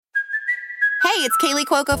Hey, it's Kaylee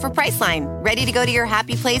Cuoco for Priceline. Ready to go to your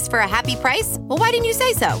happy place for a happy price? Well, why didn't you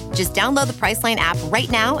say so? Just download the Priceline app right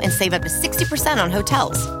now and save up to 60% on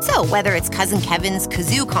hotels. So whether it's Cousin Kevin's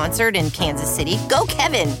Kazoo Concert in Kansas City, go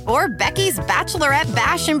Kevin, or Becky's Bachelorette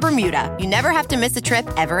Bash in Bermuda, you never have to miss a trip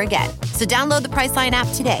ever again. So download the Priceline app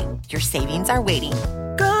today. Your savings are waiting.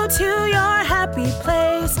 Go to your happy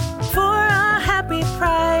place for a happy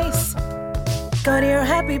price. Go to your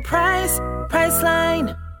happy price,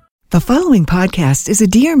 Priceline. The following podcast is a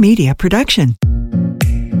Dear Media production.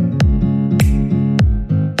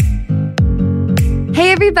 Hey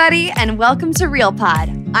everybody, and welcome to Real Pod.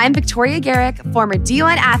 I'm Victoria Garrick, former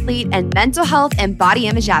D1 athlete and mental health and body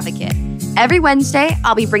image advocate. Every Wednesday,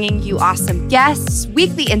 I'll be bringing you awesome guests,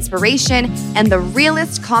 weekly inspiration, and the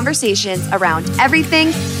realest conversations around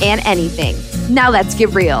everything and anything. Now let's get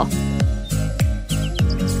real.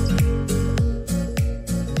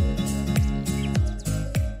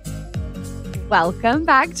 Welcome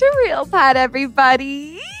back to Real Pod,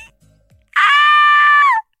 everybody.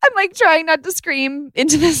 I'm like trying not to scream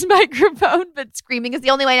into this microphone, but screaming is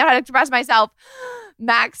the only way I know how to express myself.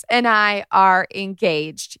 Max and I are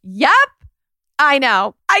engaged. Yep. I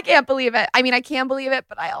know. I can't believe it. I mean, I can believe it,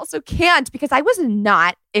 but I also can't because I was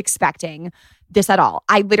not expecting this at all.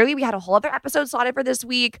 We had a whole other episode slotted for this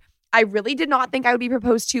week. I really did not think I would be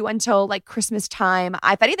proposed to until like Christmas time.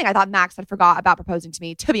 If anything, I thought Max had forgot about proposing to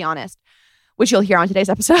me, to be honest, which you'll hear on today's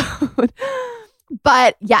episode.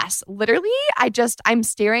 But yes, literally, I'm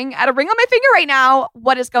staring at a ring on my finger right now.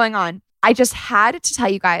 What is going on? I just had to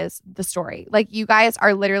tell you guys the story. Like, you guys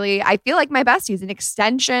are literally, I feel like my besties, an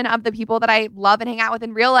extension of the people that I love and hang out with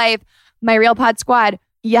in real life, my Real Pod squad.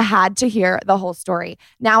 You had to hear the whole story.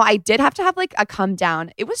 Now, I did have to have like a come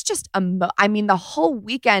down. It was just, the whole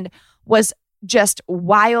weekend was just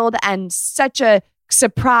wild and such a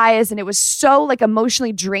surprise. And it was so like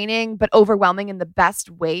emotionally draining, but overwhelming in the best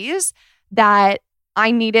ways that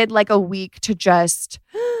I needed like a week to just,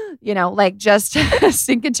 just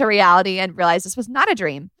sink into reality and realize this was not a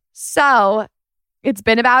dream. So it's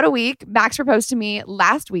been about a week. Max proposed to me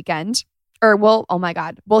last weekend. Oh my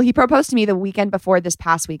God. Well, he proposed to me the weekend before this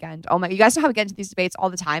past weekend. Oh my, you guys know how we get into these debates all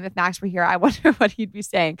the time. If Max were here, I wonder what he'd be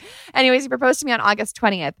saying. Anyways, he proposed to me on August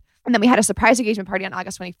 20th. And then we had a surprise engagement party on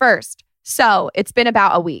August 21st. So it's been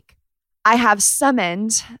about a week. I have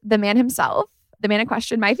summoned the man himself, the man in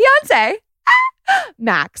question, my fiance,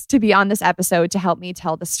 Max, to be on this episode to help me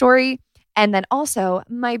tell the story. And then also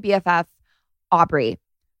my BFF, Aubrey,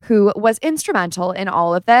 who was instrumental in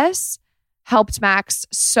all of this, helped Max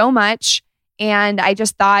so much. And I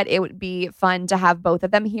just thought it would be fun to have both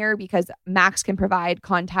of them here because Max can provide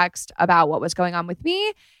context about what was going on with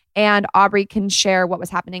me and Aubrey can share what was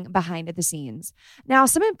happening behind the scenes. Now,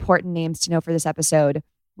 some important names to know for this episode.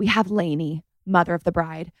 We have Lainey, mother of the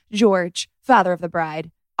bride, George, father of the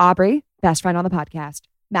bride, Aubrey, best friend on the podcast,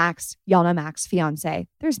 Max, y'all know Max, fiance.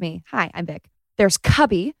 There's me. Hi, I'm Vic. There's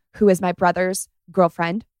Cubby, who is my brother's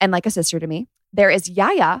girlfriend and like a sister to me. There is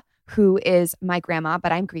Yaya, who is my grandma,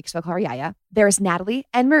 but I'm Greek, so I'll call her Yaya. There's Natalie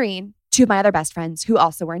and Marine, two of my other best friends who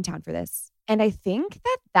also were in town for this. And I think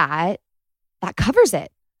that covers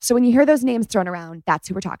it. So when you hear those names thrown around, that's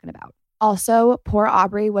who we're talking about. Also, poor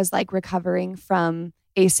Aubrey was like recovering from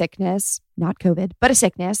a sickness, not COVID, but a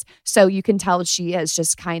sickness. So you can tell she is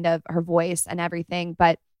just kind of her voice and everything.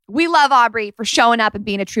 But we love Aubrey for showing up and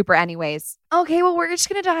being a trooper anyways. Okay, well, we're just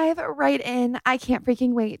going to dive right in. I can't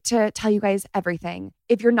freaking wait to tell you guys everything.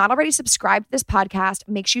 If you're not already subscribed to this podcast,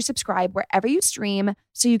 make sure you subscribe wherever you stream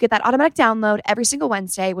so you get that automatic download every single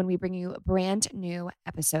Wednesday when we bring you brand new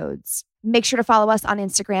episodes. Make sure to follow us on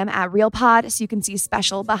Instagram at RealPod so you can see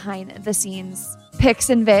special behind the scenes pics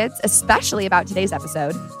and vids, especially about today's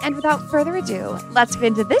episode. And without further ado, let's get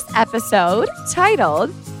into this episode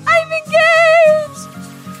titled, I'm Engaged!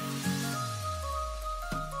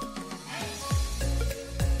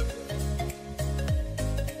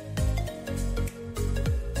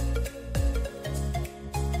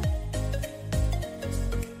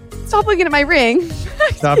 Stop looking at my ring.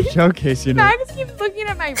 Stop showcasing it. Max keeps looking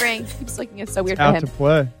at my ring. He keeps looking. It's so weird It's out for him. to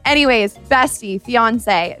play. Anyways, bestie,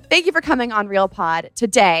 fiance, thank you for coming on Real Pod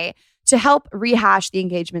today to help rehash the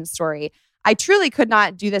engagement story. I truly could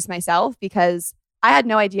not do this myself because I had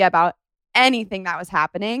no idea about anything that was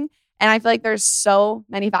happening. And I feel like there's so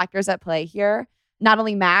many factors at play here. Not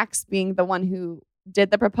only Max being the one who did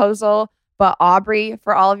the proposal, but Aubrey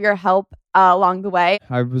for all of your help along the way.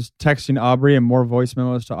 I was texting Aubrey and more voice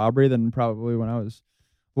memos to Aubrey than probably when I was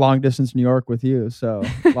long distance New York with you. So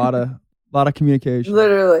a lot of communication.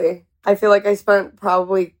 Literally. I feel like I spent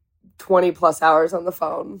probably 20 plus hours on the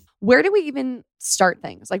phone. Where do we even start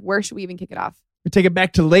things? Like, where should we even kick it off? We take it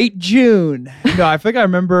back to late June. No, I think I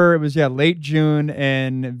remember it was, late June,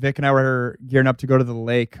 and Vic and I were gearing up to go to the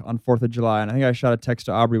lake on 4th of July. And I think I shot a text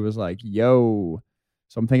to Aubrey, was like, yo.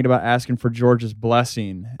 So I'm thinking about asking for George's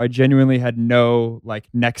blessing. I genuinely had no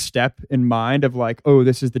next step in mind of oh,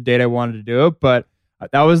 this is the date I wanted to do it. But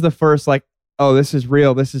that was the first oh, this is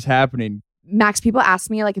real. This is happening. Max, people ask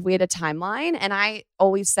me if we had a timeline, and I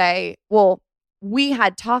always say, well, we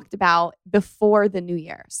had talked about before the new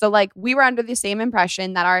year. So we were under the same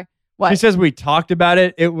impression that She says we talked about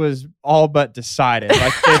it. It was all but decided.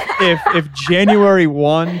 If January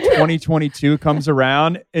 1, 2022 comes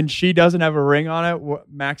around and she doesn't have a ring on it,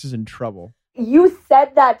 Max is in trouble. You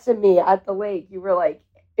said that to me at the lake. You were like,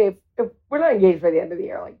 if we're not engaged by the end of the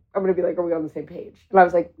year, I'm going to be are we on the same page? And I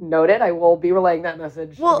was like, noted. I will be relaying that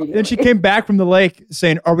message. Well, then she came back from the lake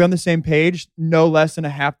saying, are we on the same page? No less than a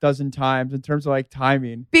half dozen times in terms of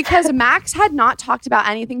timing. Because Max had not talked about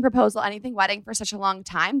anything proposal, anything wedding for such a long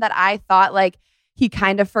time that I thought he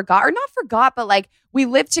kind of forgot, or not forgot, but we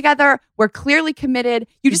live together. We're clearly committed.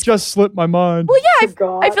 You just slipped my mind. Well, yeah,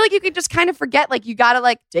 I feel you could just kind of forget. You got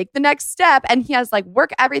to take the next step. And he has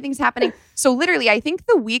work, everything's happening. So literally, I think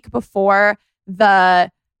the week before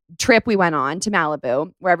the trip we went on to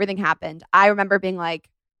Malibu, where everything happened, I remember being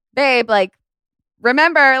babe,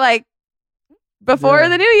 remember, before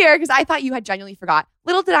the new year, because I thought you had genuinely forgot.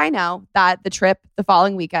 Little did I know that the trip the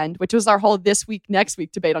following weekend, which was our whole this week, next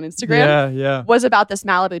week debate on Instagram, was about this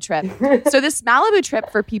Malibu trip. So this Malibu trip,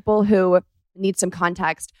 for people who need some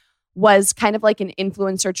context, was kind of an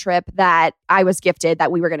influencer trip that I was gifted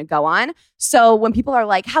that we were going to go on. So when people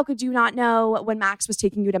are how could you not know when Max was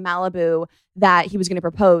taking you to Malibu that he was going to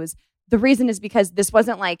propose? The reason is because this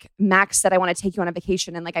wasn't Max said, I want to take you on a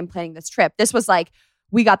vacation and I'm planning this trip. This was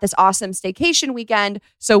we got this awesome staycation weekend,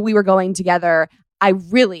 so we were going together. I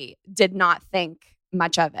really did not think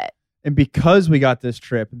much of it. And because we got this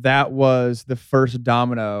trip, that was the first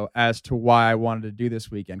domino as to why I wanted to do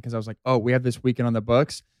this weekend. Because I was like, oh, we have this weekend on the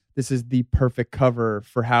books. This is the perfect cover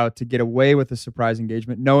for how to get away with a surprise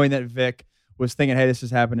engagement, knowing that Vic was thinking, hey, this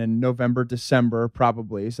is happening in November, December,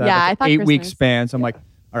 probably. So I thought 8-week span. So I'm all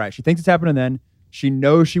right, she thinks it's happening then. She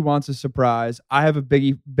knows she wants a surprise. I have a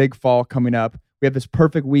big fall coming up. We have this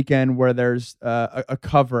perfect weekend where there's a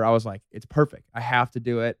cover. I was like, it's perfect. I have to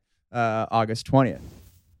do it August 20th.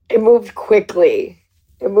 It moved quickly.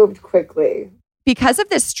 Because of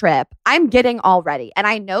this trip, I'm getting all ready. And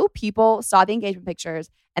I know people saw the engagement pictures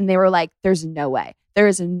and they were like, there's no way. There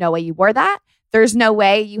is no way you wore that. There's no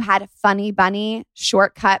way you had funny bunny,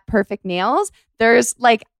 shortcut, perfect nails. There's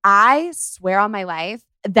I swear on my life,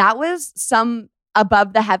 that was some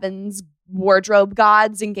above the heavens wardrobe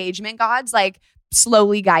gods, engagement gods,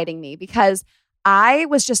 slowly guiding me, because I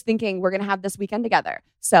was just thinking we're going to have this weekend together.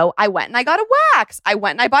 So I went and I got a wax. I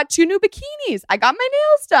went and I bought 2 new bikinis. I got my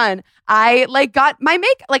nails done. I got my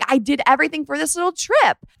makeup. I did everything for this little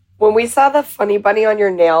trip. When we saw the funny bunny on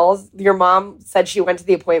your nails, your mom said she went to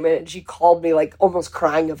the appointment and she called me almost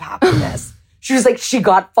crying of happiness. She was she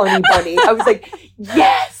got funny bunny. I was like,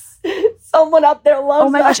 yes, someone up there loves us.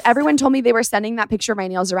 Oh my gosh. Everyone told me they were sending that picture of my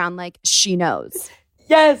nails around she knows.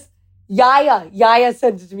 Yes. Yaya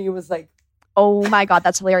sent it to me. It was oh my God,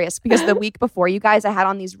 that's hilarious. Because the week before, you guys, I had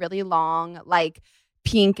on these really long,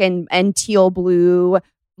 pink and teal blue,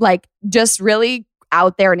 just really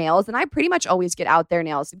out there nails. And I pretty much always get out there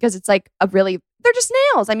nails because it's they're just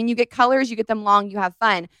nails. I mean, you get colors, you get them long, you have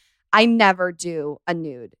fun. I never do a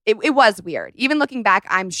nude. It was weird. Even looking back,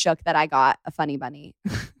 I'm shook that I got a funny bunny.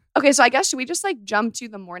 Okay, so I guess should we just jump to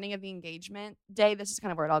the morning of the engagement day? This is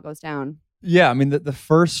kind of where it all goes down. Yeah, I mean, the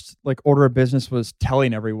first order of business was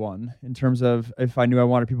telling everyone in terms of if I knew I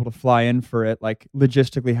wanted people to fly in for it,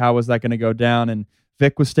 logistically, how was that going to go down? And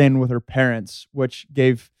Vic was staying with her parents, which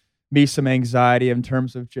gave me some anxiety in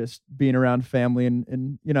terms of just being around family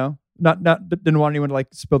and not didn't want anyone to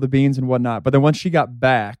spill the beans and whatnot. But then once she got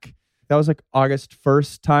back, that was August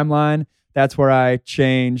 1st timeline. That's where I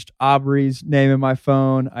changed Aubrey's name in my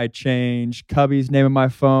phone. I changed Cubby's name in my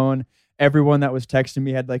phone. Everyone that was texting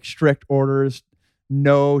me had strict orders.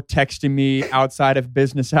 No texting me outside of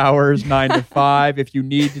business hours, 9 to 5. If you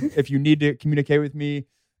need to communicate with me,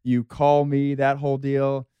 you call me, that whole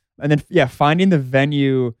deal. And then, finding the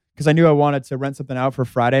venue, because I knew I wanted to rent something out for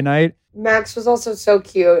Friday night. Max was also so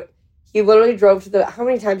cute. He literally drove to how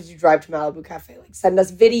many times did you drive to Malibu Cafe? Send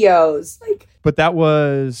us videos. But that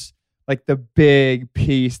was the big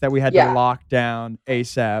piece that we had to lock down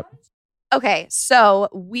ASAP. Okay, so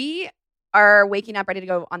we are waking up ready to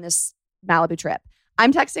go on this Malibu trip.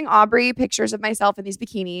 I'm texting Aubrey pictures of myself in these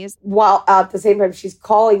bikinis. While at the same time she's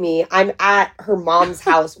calling me, I'm at her mom's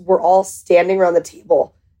house. We're all standing around the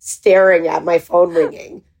table staring at my phone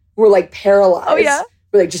ringing. We're like paralyzed. Oh, yeah.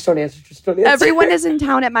 We're like, just don't answer. Just don't answer. Everyone is in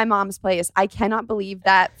town at my mom's place. I cannot believe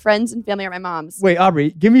that friends and family are at my mom's. Wait,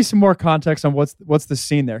 Aubrey, give me some more context on what's the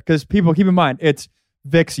scene there. Because people, keep in mind, it's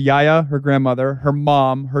Vic's Yaya, her grandmother, her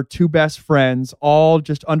mom, her two best friends, all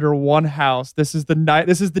just under one house. This is the night.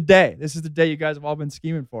 This is the day. This is the day you guys have all been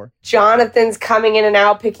scheming for. Jonathan's coming in and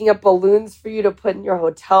out, picking up balloons for you to put in your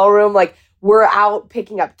hotel room. Like, we're out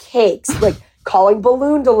picking up cakes, like calling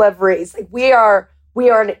balloon deliveries. Like, we are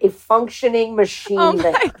a functioning machine. Oh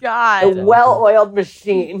my God. A well-oiled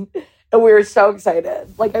machine. And we were so excited.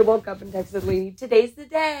 Like, I woke up and texted Lainey, today's the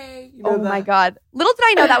day. You know my God. Little did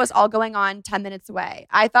I know that was all going on 10 minutes away.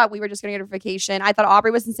 I thought we were just going to get a vacation. I thought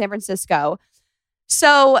Aubrey was in San Francisco.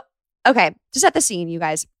 So, okay, to set the scene, you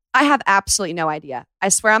guys, I have absolutely no idea. I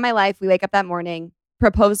swear on my life, we wake up that morning,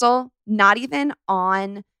 proposal, not even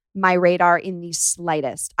on my radar in the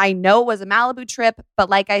slightest. I know it was a Malibu trip, but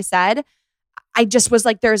like I said, I just was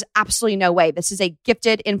like, there's absolutely no way. This is a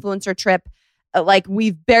gifted influencer trip. Like,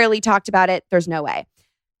 we've barely talked about it. There's no way.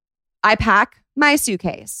 I pack my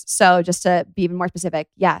suitcase. So just to be even more specific,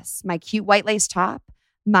 yes, my cute white lace top,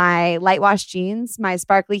 my light wash jeans, my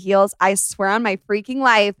sparkly heels. I swear on my freaking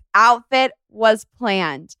life, outfit was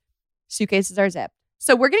planned. Suitcases are zipped.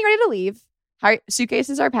 So we're getting ready to leave.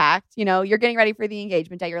 Suitcases are packed. You know, you're getting ready for the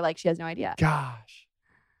engagement day. You're like, she has no idea. Gosh.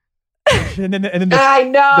 and then I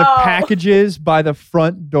know the packages by the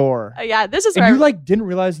front door. Yeah, this is and where you like didn't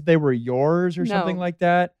realize that they were yours or No. something like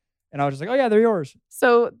that. And I was just like, oh yeah, they're yours.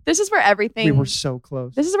 So this is where everything. We were so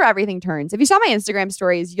close. This is where everything turns. If you saw my Instagram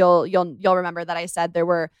stories, you'll remember that I said there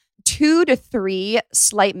were 2 to 3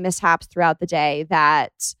 slight mishaps throughout the day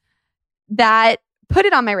that put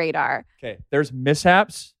it on my radar. Okay, there's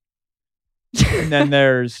mishaps. And then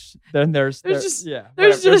there's There's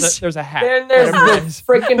a hat. Then there's Whatever it the is.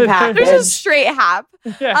 freaking package. There's a straight hap.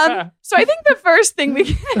 Yeah. So I think the first thing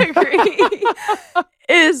we can agree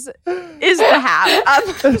is the hap.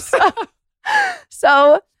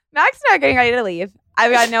 So Max and I are getting ready to leave.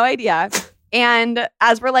 I've got no idea. And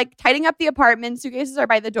as we're like tidying up the apartment, suitcases are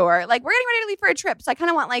by the door. Like, we're getting ready to leave for a trip. So I kind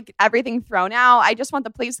of want like everything thrown out. I just want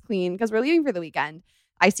the place clean because we're leaving for the weekend.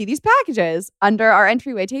 I see these packages under our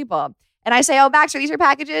entryway table. And I say, oh, Max, are these your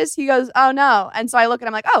packages? He goes, oh, no. And so I look and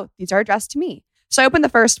I'm like, oh, these are addressed to me. So I open the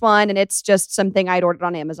first one and it's just something I'd ordered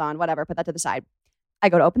on Amazon, whatever, put that to the side. I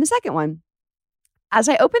go to open the second one. As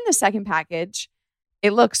I open the second package,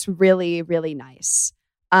 it looks really, really nice.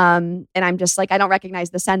 And I'm just like, I don't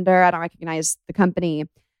recognize the sender. I don't recognize the company.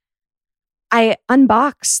 I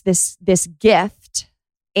unbox this gift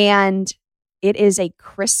and it is a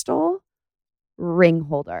crystal ring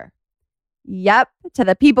holder. Yep, to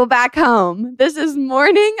the people back home. This is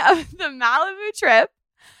morning of the Malibu trip.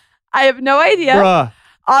 I have no idea. Bruh.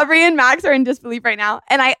 Aubrey and Max are in disbelief right now.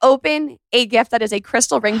 And I open a gift that is a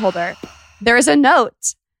crystal ring holder. There is a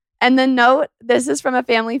note. And the note, this is from a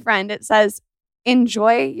family friend. It says,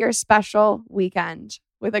 enjoy your special weekend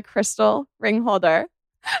with a crystal ring holder.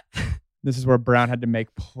 This is where Brown had to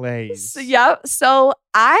make plays. So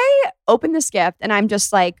I open this gift and I'm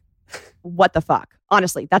just like, what the fuck?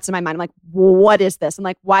 Honestly, that's in my mind. I'm like, what is this? I'm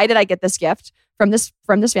like, why did I get this gift from this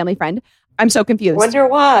family friend? I'm so confused. Wonder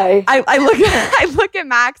why. I look at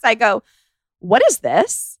Max. I go, what is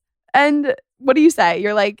this? And what do you say?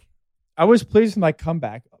 You're like, I was pleased with my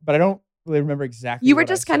comeback, but I don't really remember exactly. you were what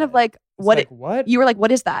just I kind said. of like, what? Like, what? You were like,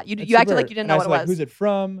 what is that? You acted like you didn't know what it was. Who's it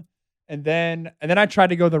from? And then I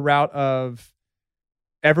tried to go the route of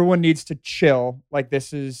everyone needs to chill. Like,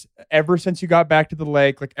 this is ever since you got back to the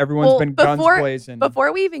lake, like everyone's been guns blazing.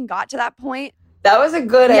 Before we even got to that point. That was a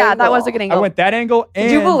good angle. Yeah, that was a good angle. I went that angle. And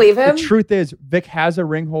Did you believe him? The truth is, Vic has a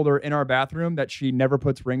ring holder in our bathroom that she never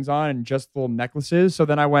puts rings on and just little necklaces. So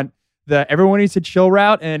then I went the everyone needs to chill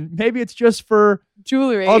route, and maybe it's just for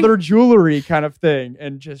jewelry, other jewelry kind of thing,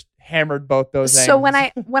 and just hammered both those So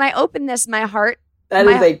ends. when I open this, my heart. That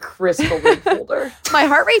is a crystal ring holder. My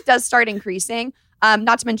heart rate does start increasing.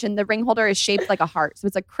 Not to mention the ring holder is shaped like a heart. So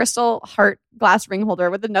it's a crystal heart glass ring holder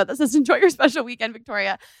with a note that says, enjoy your special weekend,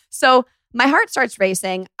 Victoria. So my heart starts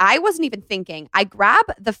racing. I wasn't even thinking. I grab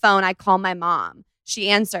the phone. I call my mom. She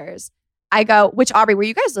answers. I go, which Aubrey, were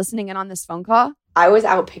you guys listening in on this phone call? I was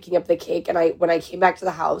out picking up the cake, and when I came back to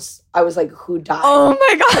the house, I was like, who died? Oh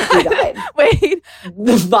my God. Who died? Wait.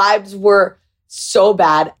 The vibes were so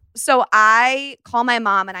bad. So I call my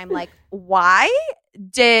mom and I'm like, why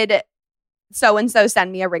did so-and-so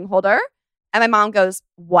send me a ring holder? And my mom goes,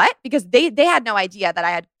 what? Because they had no idea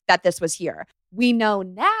that this was here. We know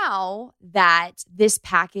now that this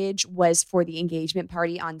package was for the engagement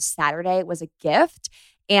party on Saturday. It was a gift.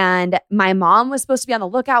 And my mom was supposed to be on the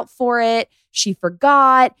lookout for it. She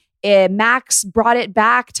forgot. Max brought it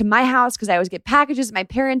back to my house because I always get packages at my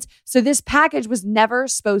parents'. So this package was never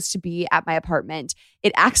supposed to be at my apartment.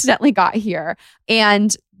 It accidentally got here.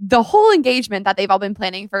 And the whole engagement that they've all been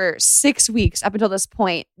planning for 6 weeks up until this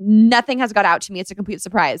point, nothing has got out to me. It's a complete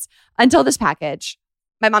surprise until this package.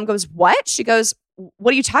 My mom goes, "What?" She goes,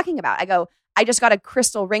 "What are you talking about?" I go, "I just got a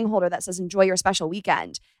crystal ring holder that says enjoy your special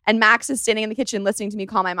weekend." And Max is standing in the kitchen listening to me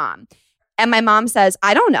call my mom. And my mom says,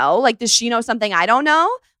 "I don't know. Like, does she know something I don't know?"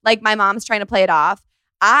 Like, my mom's trying to play it off.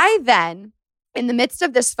 I then, in the midst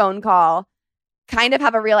of this phone call, kind of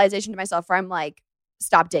have a realization to myself where I'm like,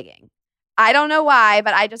 stop digging. I don't know why,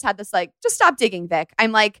 but I just had this like, just stop digging, Vic.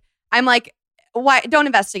 I'm like, why? Don't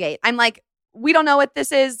investigate. I'm like, we don't know what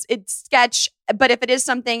this is. It's sketch. But if it is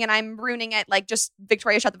something and I'm ruining it, like, just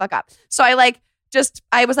Victoria, shut the fuck up. So I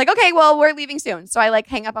was like, okay, well, we're leaving soon. So I like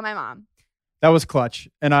hang up on my mom. That was clutch.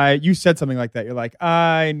 And you said something like that. You're like,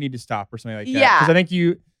 I need to stop or something like that. Yeah. Because I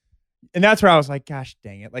think and that's where I was like, gosh,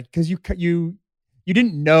 dang it. Like, because you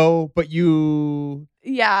didn't know, but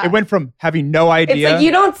yeah. It went from having no idea. It's like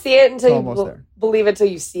you don't see it until almost you believe it till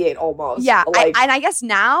you see it almost. Yeah. Like, and I guess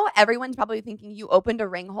now everyone's probably thinking you opened a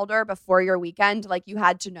ring holder before your weekend. Like, you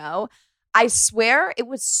had to know. I swear it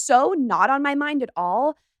was so not on my mind at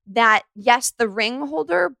all that, yes, the ring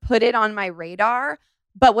holder put it on my radar,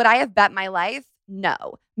 but would I have bet my life?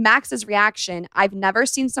 No. Max's reaction, I've never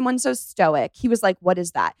seen someone so stoic. He was like, "What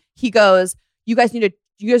is that?" He goes, you guys need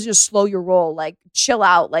to slow your roll, like chill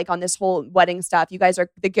out, like on this whole wedding stuff.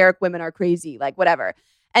 The Garrick women are crazy, like whatever.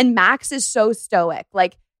 And Max is so stoic,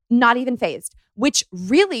 like not even phased, which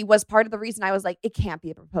really was part of the reason I was like, it can't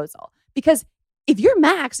be a proposal. Because if you're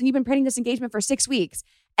Max and you've been planning this engagement for 6 weeks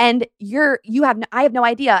and I have no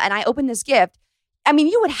idea, and I open this gift, I mean,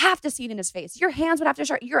 you would have to see it in his face. Your hands would have to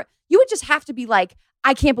start. You would just have to be like,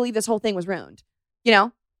 I can't believe this whole thing was ruined,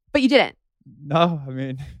 but you didn't. No, I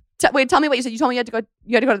mean, wait, tell me what you said. You told me you had to go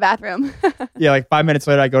to the bathroom. yeah, like 5 minutes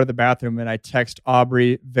later, I go to the bathroom and I text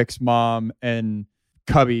Aubrey, Vic's mom, and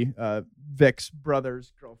Cubby, Vic's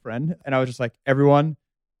brother's girlfriend. And I was just like, everyone,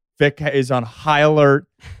 Vic is on high alert.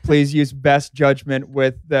 Please use best judgment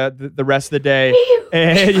with the rest of the day.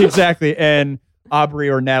 Exactly. And Aubrey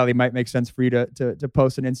or Natalie might make sense for you to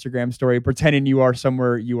post an Instagram story pretending you are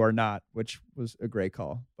somewhere you are not, which was a great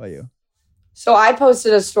call by you. So I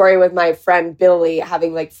posted a story with my friend Billy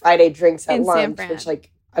having like Friday drinks at In lunch, San Fran. which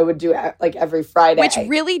like I would do like every Friday. Which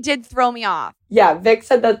really did throw me off. Yeah, Vic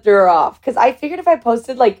said that threw her off. Because I figured if I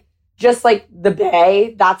posted like just like the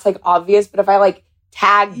bay, that's like obvious. But if I like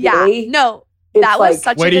tag Billy, no, it's that was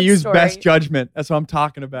such a way good to use story. best judgment. That's what I'm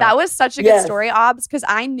talking about. That was such a good story, Obs, because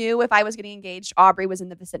I knew if I was getting engaged, Aubrey was in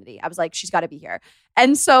the vicinity. I was like, she's got to be here.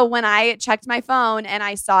 And so when I checked my phone and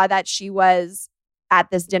I saw that she was at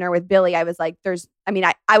this dinner with Billy, I was like,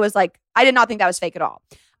 I was like, I did not think that was fake at all.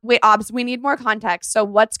 Wait, Obs, we need more context. So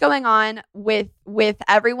what's going on with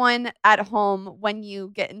everyone at home when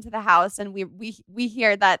you get into the house and we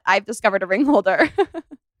hear that I've discovered a ring holder?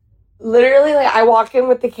 Literally, like I walk in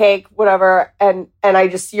with the cake, whatever, and I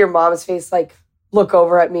just see your mom's face like look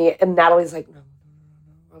over at me, and Natalie's like, no.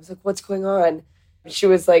 I was like, what's going on? She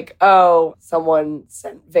was like, oh, someone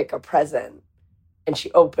sent Vic a present, and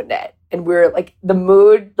she opened it, and we were like, the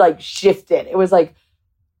mood like shifted. It was like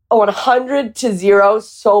 100 to 0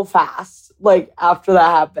 so fast, like after that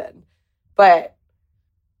happened. But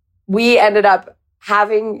we ended up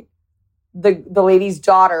having the lady's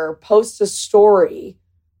daughter post a story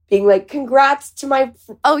being like, congrats to my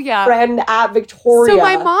friend at Victoria. So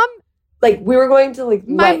my mom, like we were going to like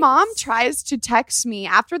my mom tries to text me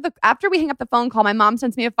after we hang up the phone call. My mom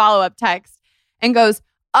sends me a follow-up text and goes,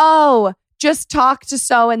 "Oh, just talk to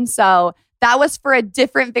so-and-so. That was for a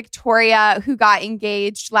different Victoria who got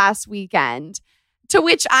engaged last weekend." To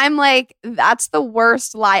which I'm like, that's the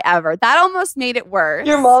worst lie ever. That almost made it worse.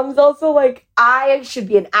 Your mom's also like, I should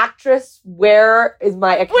be an actress. Where is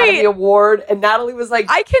my Academy Award? And Natalie was like,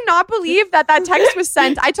 I cannot believe that text was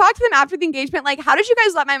sent. I talked to them after the engagement, like, how did you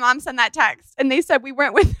guys let my mom send that text? And they said we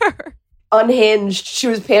weren't with her. Unhinged. She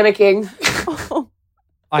was panicking.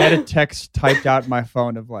 I had a text typed out in my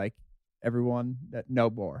phone of like, everyone that no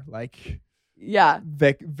more. Like, yeah,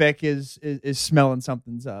 Vic is smelling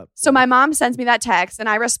something's up. So my mom sends me that text and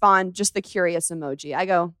I respond just the curious emoji. I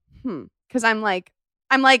go, because I'm like,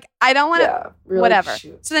 I don't want to, really whatever.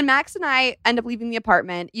 Shoot. So then Max and I end up leaving the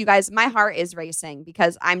apartment. You guys, my heart is racing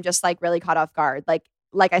because I'm just like really caught off guard.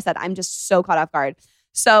 Like I said, I'm just so caught off guard.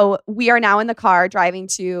 So we are now in the car driving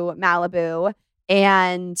to Malibu.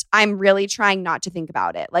 And I'm really trying not to think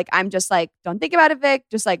about it. Like, I'm just like, don't think about it, Vic.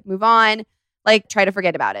 Just like move on. Like, try to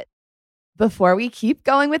forget about it. Before we keep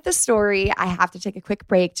going with the story, I have to take a quick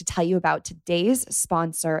break to tell you about today's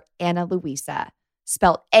sponsor, Ana Luisa,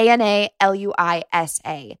 spelled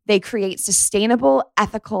Analuisa. They create sustainable,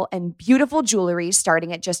 ethical, and beautiful jewelry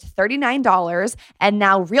starting at just $39. And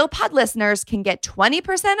now Real Pod listeners can get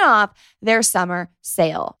 20% off their summer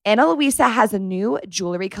sale. Ana Luisa has a new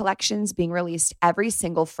jewelry collections being released every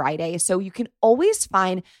single Friday, so you can always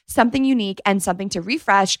find something unique and something to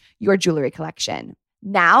refresh your jewelry collection.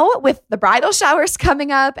 Now, with the bridal showers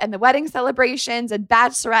coming up and the wedding celebrations and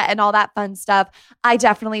bachelorette and all that fun stuff, I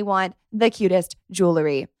definitely want the cutest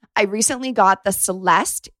jewelry. I recently got the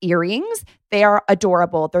Celeste earrings. They are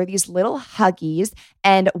adorable. They're these little huggies,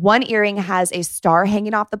 and one earring has a star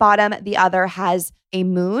hanging off the bottom. The other has a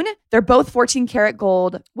moon. They're both 14 karat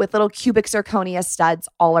gold with little cubic zirconia studs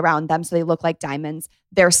all around them, so they look like diamonds.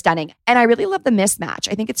 They're stunning. And I really love the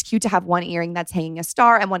mismatch. I think it's cute to have one earring that's hanging a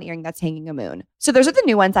star and one earring that's hanging a moon. So those are the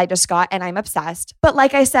new ones I just got, and I'm obsessed. But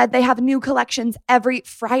like I said, they have new collections every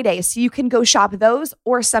Friday, so you can go shop those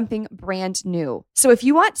or something brand new. So if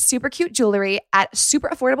you want super cute jewelry at super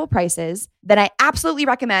affordable prices, then I absolutely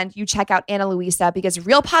recommend you check out Ana Luisa, because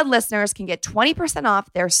Real Pod listeners can get 20%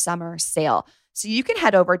 off their summer sale. So you can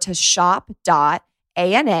head over to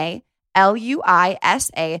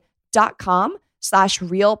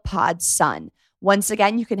shop.analuisa.com/realpodsun. Once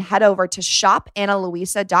again, you can head over to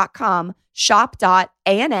shopanaluisa.com,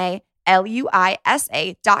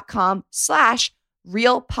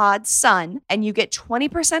 shop.analuisa.com/realpodsun, and you get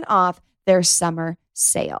 20% off their summer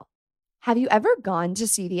sale. Have you ever gone to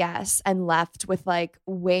CVS and left with like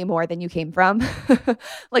way more than you came from?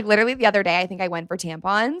 Like literally the other day, I think I went for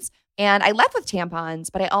tampons and I left with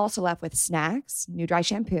tampons, but I also left with snacks, new dry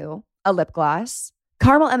shampoo, a lip gloss,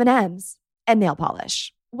 caramel M&Ms, and nail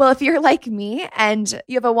polish. Well, if you're like me and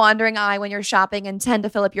you have a wandering eye when you're shopping and tend to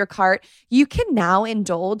fill up your cart, you can now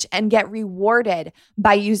indulge and get rewarded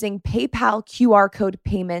by using PayPal QR code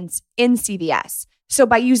payments in CVS. So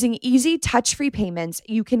by using easy touch-free payments,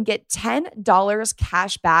 you can get $10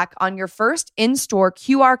 cash back on your first in-store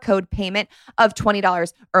QR code payment of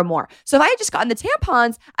 $20 or more. So if I had just gotten the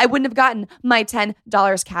tampons, I wouldn't have gotten my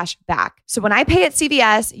 $10 cash back. So when I pay at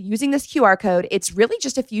CVS using this QR code, it's really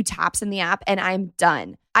just a few taps in the app and I'm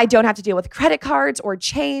done. I don't have to deal with credit cards or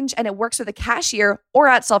change, and it works with a cashier or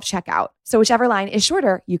at self-checkout. So whichever line is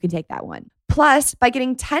shorter, you can take that one. Plus, by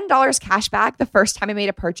getting $10 cash back the first time I made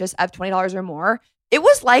a purchase of $20 or more, it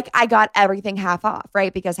was like I got everything half off,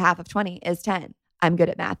 right? Because half of 20 is 10. I'm good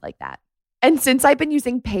at math like that. And since I've been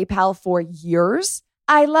using PayPal for years,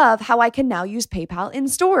 I love how I can now use PayPal in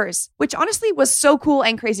stores, which honestly was so cool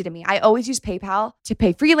and crazy to me. I always use PayPal to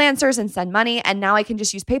pay freelancers and send money, and now I can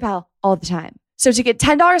just use PayPal all the time. So to get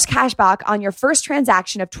 $10 cash back on your first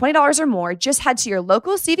transaction of $20 or more, just head to your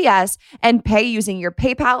local CVS and pay using your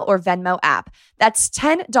PayPal or Venmo app. That's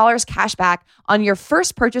 $10 cash back on your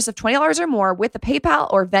first purchase of $20 or more with the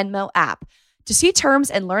PayPal or Venmo app. To see terms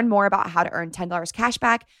and learn more about how to earn $10 cash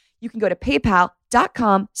back, you can go to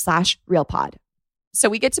paypal.com/realpod. So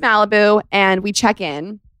we get to Malibu and we check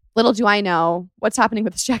in. Little do I know what's happening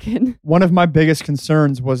with this check-in. One of my biggest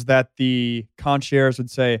concerns was that the concierge would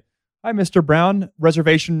say, "Hi, Mr. Brown,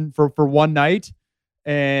 reservation for one night."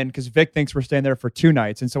 And because Vic thinks we're staying there for 2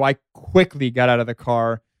 nights. And so I quickly got out of the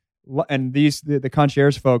car. And the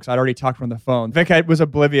concierge folks, I'd already talked from the phone. Vic was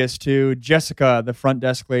oblivious to Jessica, the front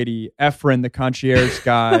desk lady, Efren, the concierge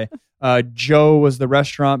guy. Joe was the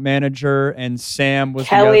restaurant manager, and Sam was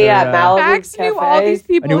Kelly the other, at Malibu Max Cafe. knew all these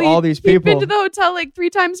people. I knew all these He'd been people. to the hotel like 3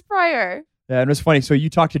 times prior. Yeah, and it was funny. So you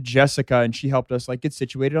talked to Jessica, and she helped us like get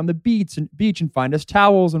situated on the beach and find us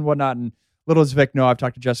towels and whatnot. And little does Vic know, I've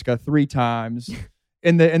talked to Jessica 3 times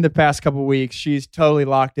in the past couple of weeks. She's totally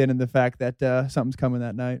locked in the fact that something's coming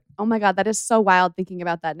that night. Oh my God, that is so wild thinking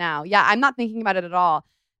about that now. Yeah, I'm not thinking about it at all.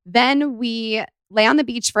 Then we lay on the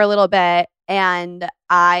beach for a little bit and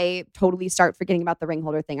I totally start forgetting about the ring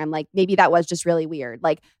holder thing. I'm like, maybe that was just really weird.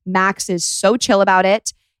 Like Max is so chill about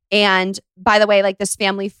it. And by the way, like this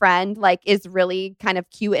family friend like is really kind of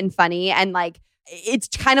cute and funny. And like, it's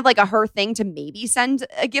kind of like a her thing to maybe send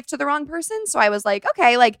a gift to the wrong person. So I was like,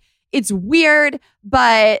 okay, like it's weird,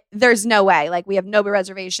 but there's no way. Like we have no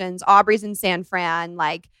reservations. Aubrey's in San Fran.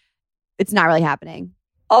 Like it's not really happening.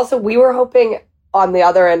 Also, we were hoping on the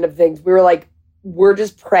other end of things, we were like, we're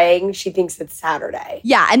just praying she thinks it's Saturday.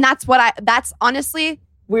 Yeah. And that's honestly,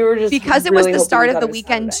 We were just because it really was the start hoping of the it was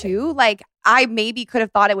weekend Saturday. too. Like I maybe could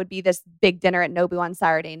have thought it would be this big dinner at Nobu on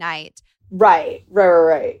Saturday night. Right.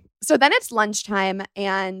 So then it's lunchtime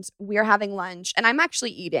and we're having lunch and I'm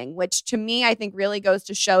actually eating, which to me, I think really goes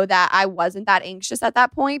to show that I wasn't that anxious at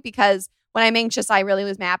that point because when I'm anxious, I really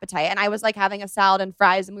lose my appetite. And I was like having a salad and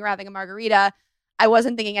fries and we were having a margarita. I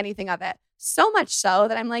wasn't thinking anything of it. So much so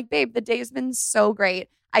that I'm like, babe, the day's been so great.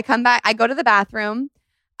 I come back, I go to the bathroom,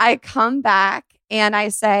 I come back and I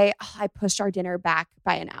say, oh, I pushed our dinner back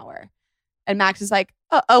by an hour. And Max is like,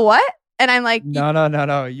 oh, what? And I'm like,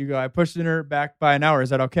 no. You go, I pushed dinner back by an hour.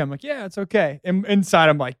 Is that okay? I'm like, yeah, it's okay. And inside,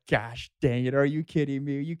 I'm like, gosh, dang it. Are you kidding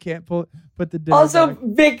me? You can't put the dinner Also, back.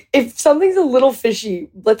 Vic, if something's a little fishy,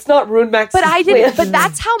 let's not ruin Max's but I didn't. plans. But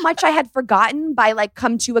that's how much I had forgotten by like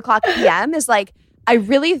come 2:00 p.m. is like, I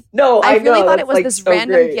really No, I really know, thought that's, it was like, this so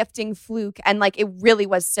random great. gifting fluke and like it really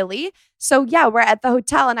was silly. So yeah, we're at the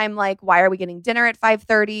hotel and I'm like, why are we getting dinner at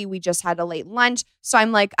 5:30? We just had a late lunch. So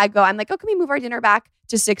I'm like, oh, can we move our dinner back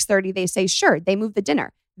to 6:30? They say, sure. They move the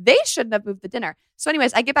dinner. They shouldn't have moved the dinner. So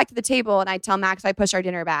anyways, I get back to the table and I tell Max I push our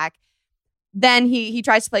dinner back. Then he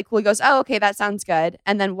tries to play cool. He goes, oh, okay, that sounds good.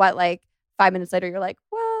 And then what, like 5 minutes later, you're like,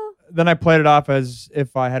 well. Then I played it off as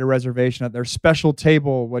if I had a reservation at their special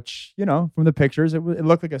table, which, you know, from the pictures, it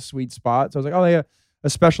looked like a sweet spot. So I was like, oh, yeah, a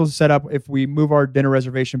special setup. If we move our dinner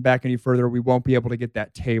reservation back any further, we won't be able to get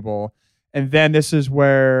that table. And then this is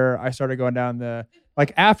where I started going down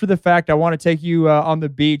like after the fact, I want to take you on the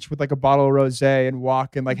beach with like a bottle of rosé and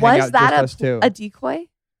walk and like hang out just us two. A decoy?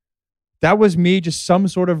 That was me, just some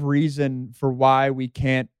sort of reason for why we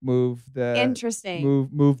can't move Interesting.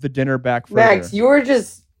 move the dinner back further. Max, you were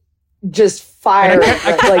just fire.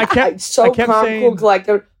 I kept calm, saying- cool,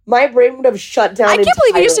 collected. My brain would have shut down. I can't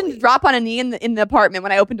believe you just entirely. didn't drop on a knee in the apartment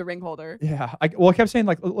when I opened a ring holder. Yeah. I kept saying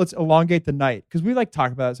like, let's elongate the night. Cause we like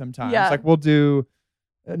talk about it sometimes. Yeah. Like we'll do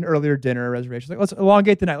an earlier dinner reservation. Like let's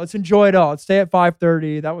elongate the night. Let's enjoy it all. Let's stay at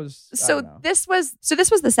 5:30. That was, This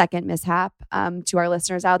was the second mishap to our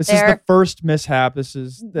listeners out this there. is the first mishap. This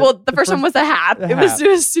is the first one was a hap. a It was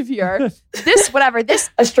hap. severe. This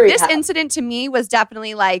a straight this hat. incident to me was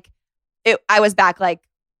definitely like I was back like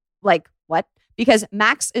what? Because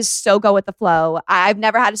Max is so go with the flow. I've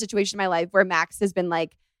never had a situation in my life where Max has been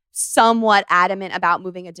like somewhat adamant about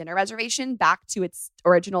moving a dinner reservation back to its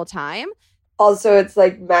original time. Also, it's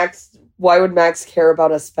like Max. Why would Max care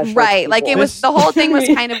about a special? Right. Like it was, the whole thing was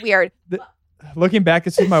kind of weird. Looking back,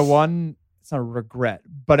 this is my one, it's not a regret,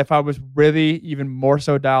 but if I was really even more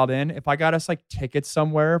so dialed in, if I got us like tickets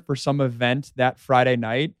somewhere for some event that Friday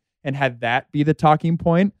night and had that be the talking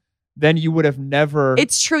point, then you would have never.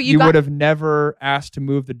 It's true. You would have never asked to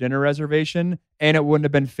move the dinner reservation, and it wouldn't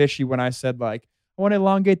have been fishy when I said like, I want to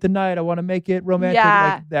elongate the night. I want to make it romantic,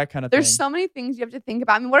 like that kind of There's thing. so many things you have to think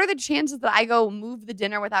about. I mean, what are the chances that I go move the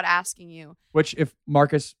dinner without asking you? Which, if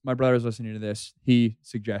Marcus, my brother, is listening to this, he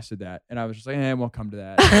suggested that, and I was just like, we'll come to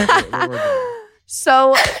that. We're good.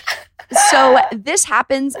 So this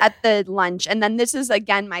happens at the lunch, and then this is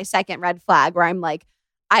again my second red flag where I'm like,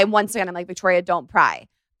 Victoria, don't pry.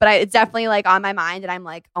 But it's definitely like on my mind, and I'm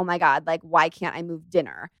like, oh my God, like why can't I move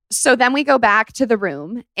dinner? So then we go back to the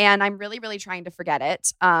room, and I'm really, really trying to forget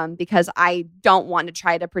it because I don't want to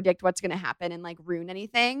try to predict what's going to happen and like ruin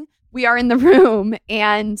anything. We are in the room,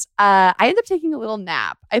 and I end up taking a little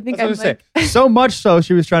nap. I think That's what I'm I was saying. So much so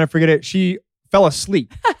she was trying to forget it. She fell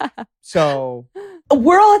asleep. So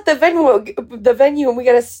We're all at the venue, and we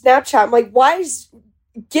got a Snapchat. I'm like,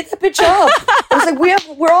 get the bitch up? I was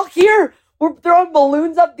like, we're all here. We're throwing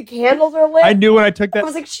balloons up. The candles are lit. I knew when I took that. I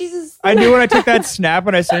was like, Jesus. I knew when I took that snap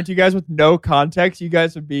and I sent it to you guys with no context, you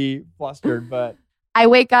guys would be flustered. But I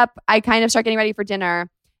wake up, I kind of start getting ready for dinner.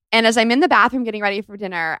 And as I'm in the bathroom getting ready for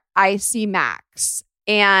dinner, I see Max,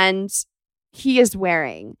 and he is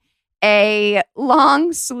wearing a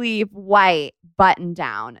long sleeve white button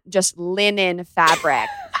down, just linen fabric.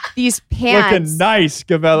 These pants. looking nice,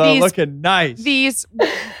 Gavella. Looking nice. These.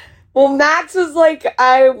 Well, Max was like,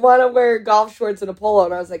 I want to wear golf shorts and a polo.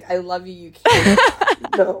 And I was like, I love you. You can't.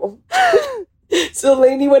 No. So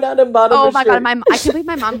Lainey went out and bought him a my shirt. God. I can't believe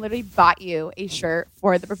my mom literally bought you a shirt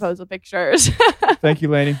for the proposal pictures. Thank you,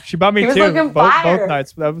 Lainey. She bought me He was two. looking Both fire.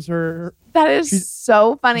 nights. That was her. That is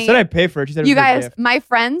so funny. She said I'd pay for it. She said You it was a guys, gift. my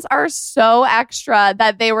friends are so extra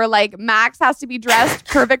that they were like, Max has to be dressed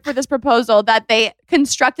perfect for this proposal, that they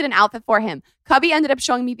constructed an outfit for him. Cubby ended up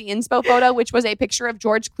showing me the inspo photo, which was a picture of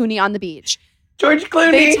George Clooney on the beach. George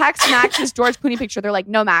Clooney. They text Max his George Clooney picture. They're like,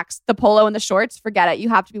 no, Max, the polo and the shorts, forget it. You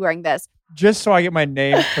have to be wearing this. Just so I get my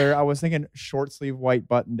name clear, I was thinking short sleeve white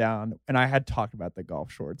button down, and I had talked about the golf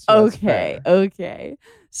shorts. So that's fair. Okay.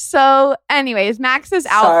 So anyways, Max's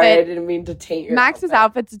Sorry, I outfit. didn't mean to taint your Max's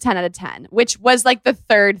outfit. outfit's a 10 out of 10, which was like the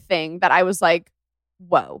third thing that I was like,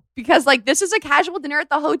 whoa. Because like this is a casual dinner at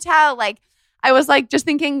the hotel. Like I was like just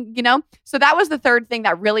thinking, so that was the third thing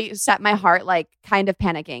that really set my heart like kind of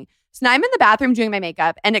panicking. So now I'm in the bathroom doing my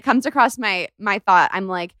makeup, and it comes across my thought. I'm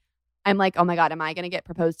like, I'm like, oh my God, am I going to get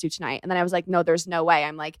proposed to tonight? And then I was like, no, there's no way.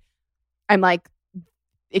 I'm like,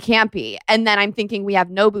 it can't be. And then I'm thinking we have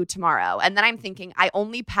Nobu tomorrow. And then I'm thinking I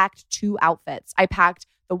only packed 2 outfits. I packed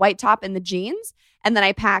the white top and the jeans. And then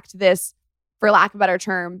I packed this, for lack of a better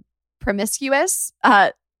term, promiscuous,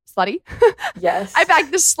 slutty. Yes. I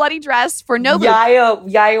packed this slutty dress for Nobu.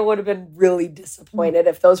 Yaya would have been really disappointed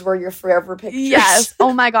if those were your forever pictures. Yes.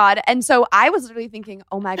 Oh my God. And so I was literally thinking,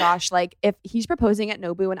 oh my gosh, like if he's proposing at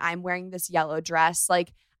Nobu and I'm wearing this yellow dress,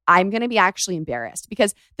 like I'm going to be actually embarrassed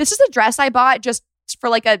because this is a dress I bought just for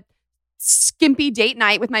like a skimpy date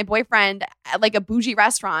night with my boyfriend at like a bougie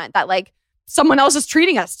restaurant that like someone else is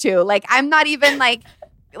treating us to. Like I'm not even like,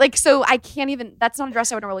 so I can't even, that's not a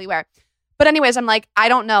dress I would normally wear. But anyways, I'm like, I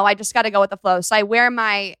don't know. I just got to go with the flow. So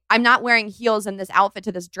I'm not wearing heels in this outfit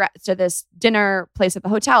to this dress, to this dinner place at the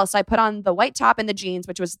hotel. So I put on the white top and the jeans,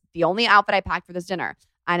 which was the only outfit I packed for this dinner.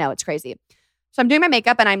 I know, it's crazy. So I'm doing my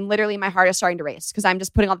makeup and I'm literally, my heart is starting to race because I'm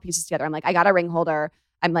just putting all the pieces together. I'm like, I got a ring holder.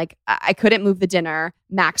 I'm like, I couldn't move the dinner.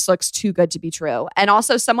 Max looks too good to be true. And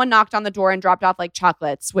also someone knocked on the door and dropped off like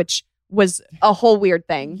chocolates, which was a whole weird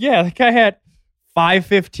thing. Yeah, the guy had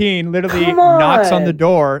 5:15 literally knocks on the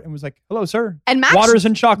door and was like, hello, sir. And Max, waters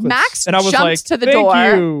and chocolates. Max and I was jumped like, to the thank door.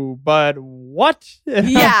 you, but what?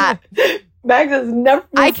 Yeah. Max has never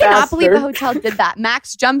moved I cannot faster. believe the hotel did that.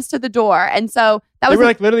 Max jumps to the door. And so that They was were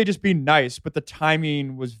like literally just being nice, but the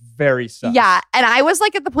timing was very sus. yeah. And I was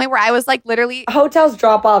like at the point where I was like literally, Hotels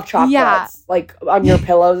drop off chocolates like on your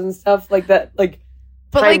pillows and stuff like that. Like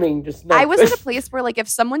but like, timing just not I was good. at a place where like if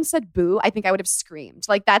someone said boo, I think I would have screamed.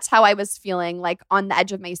 Like that's how I was feeling, like on the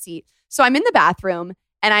edge of my seat. So I'm in the bathroom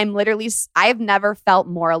and I'm literally, I have never felt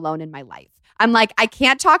more alone in my life. I'm like, I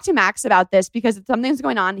can't talk to Max about this because if something's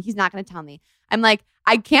going on, he's not going to tell me. I'm like,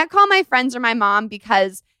 I can't call my friends or my mom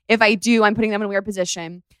because if I do, I'm putting them in a weird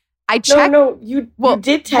position. I checked. No, you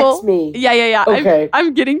did text me. Yeah. Okay.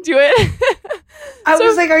 I'm getting to it. I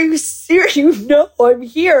was like, are you serious? You know I'm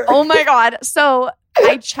here. Oh my God. So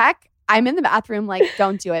I check. I'm in the bathroom like,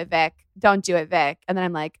 don't do it, Vic. Don't do it, Vic. And then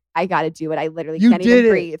I'm like, I got to do it. I literally can't even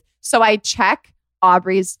breathe. So I check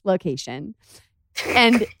Aubrey's location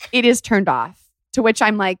and it is turned off. To which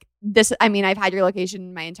I'm like, I've had your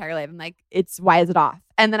location my entire life. I'm like, why is it off?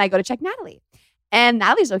 And then I go to check Natalie and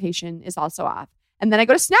Natalie's location is also off. And then I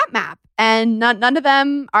go to Snap Map and none of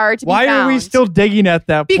them are to be found. Why are we still digging at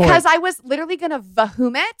that point? Because I was literally going to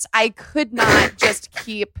vahumit. I could not just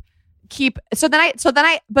keep. But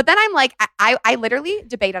then I'm like, I literally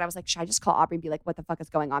debated. I was like, should I just call Aubrey and be like, what the fuck is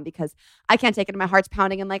going on? Because I can't take it and my heart's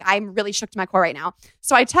pounding and like, I'm really shook to my core right now.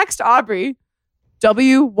 So I text Aubrey,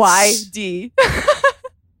 WYD.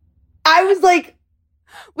 I was like,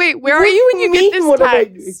 wait, where are you when you get this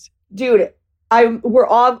text? Dude, we're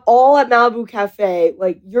all at Malibu Cafe.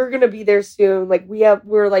 Like, you're gonna be there soon. Like,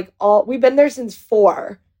 we've been there since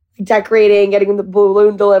 4, decorating, getting the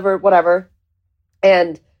balloon delivered, whatever.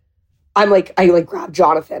 And I grabbed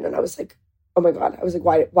Jonathan and I was like, oh my God. I was like,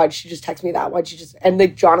 why did she just text me that? And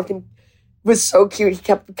like Jonathan was so cute. He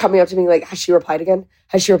kept coming up to me like, has she replied again?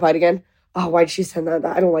 Oh, why'd she send that?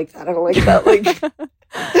 I don't like that. Like,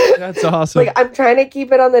 that's awesome. Like, I'm trying to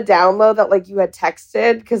keep it on the down low that like you had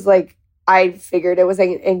texted because like I figured it was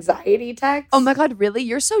an anxiety text. Oh my God, really?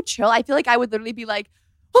 You're so chill. I feel like I would literally be like,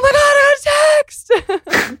 oh my God, I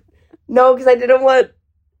got a text. No, because I didn't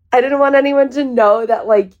want anyone to know that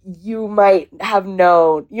like you might have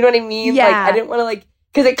known. You know what I mean? Yeah. Like I didn't want to like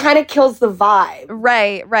because it kind of kills the vibe.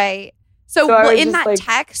 Right. So in that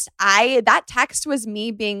text, that text was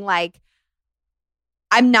me being like,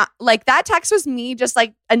 I'm not like that text was me just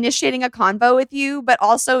like initiating a convo with you, but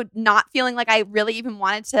also not feeling like I really even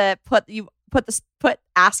wanted to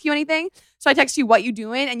ask you anything. So I text you, what you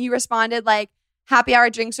doing? And you responded like, happy hour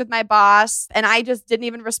drinks with my boss. And I just didn't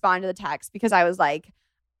even respond to the text because I was like,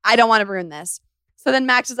 I don't want to ruin this. So then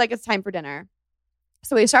Max is like, it's time for dinner.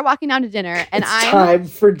 So we start walking down to dinner and time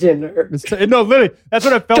for dinner. No, literally, that's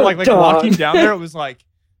what it felt like. Like Done. walking down there, it was like,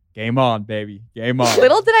 game on, baby. Game on.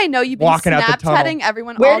 Little did I know you'd be Walking out the tunnel. Snapchatting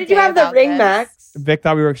everyone Where all did you day have the about ring, this. Max? Vic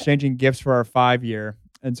thought we were exchanging gifts for our 5-year.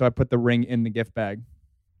 And so I put the ring in the gift bag.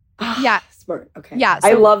 Yeah. Smart. Okay. Yeah,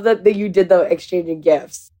 I so- love that you did the exchanging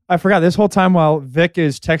gifts. I forgot this whole time while Vic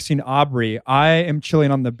is texting Aubrey, I am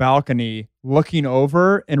chilling on the balcony, looking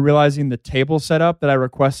over and realizing the table setup that I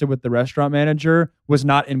requested with the restaurant manager was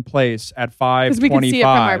not in place at 5:25. Because we could see it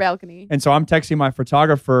from our balcony. And so I'm texting my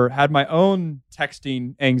photographer, had my own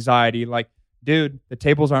texting anxiety, like, dude, the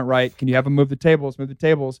tables aren't right. Can you have him move the tables?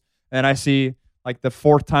 And I see, like, the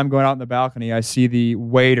 4th time going out on the balcony, I see the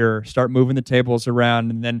waiter start moving the tables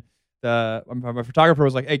around. And then my photographer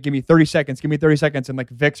was like, hey, give me 30 seconds. And like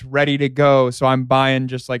Vic's ready to go. So I'm buying,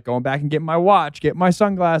 just like going back and getting my watch, getting my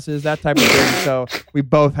sunglasses, that type of thing. So we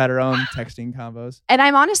both had our own texting combos. And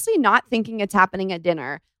I'm honestly not thinking it's happening at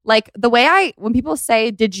dinner. Like the way when people say,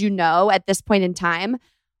 did you know at this point in time,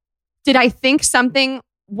 did I think something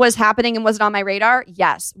was happening and wasn't on my radar?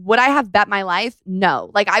 Yes. Would I have bet my life? No.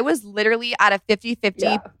 Like I was literally at a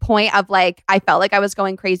 50-50 point of like, I felt like I was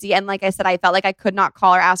going crazy. And like I said, I felt like I could not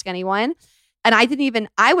call or ask anyone. And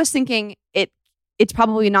I was thinking it's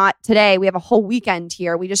probably not today. We have a whole weekend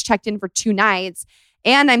here. We just checked in for 2 nights.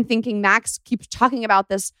 And I'm thinking Max keeps talking about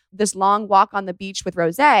this long walk on the beach with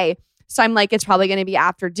Rose. So I'm like, it's probably going to be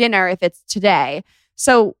after dinner if it's today.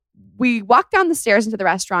 So we walk down the stairs into the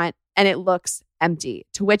restaurant and it looks empty,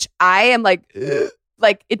 to which I am like,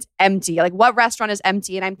 like it's empty. Like what restaurant is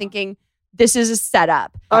empty? And I'm thinking this is a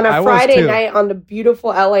setup. On a Friday night, on a beautiful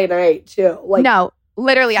LA night too. Like no,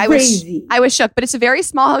 literally I was shook, but it's a very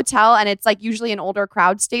small hotel and it's like usually an older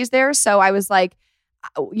crowd stays there. So I was like,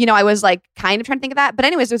 I was like kind of trying to think of that. But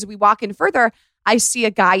anyways, as we walk in further, I see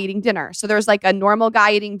a guy eating dinner. So there's like a normal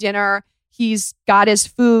guy eating dinner. He's got his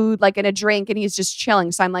food like in a drink and he's just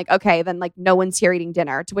chilling. So I'm like, okay, then like no one's here eating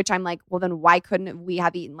dinner. To which I'm like, well, then why couldn't we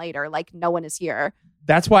have eaten later? Like no one is here.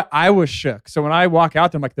 That's why I was shook. So when I walk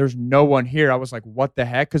out there, I'm like, there's no one here. I was like, what the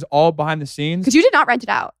heck? Because all behind the scenes. Because you did not rent it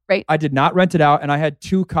out, right? I did not rent it out. And I had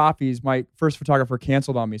 2 coffees. My first photographer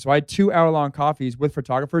canceled on me. So I had 2-hour-long coffees with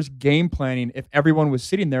photographers, game planning if everyone was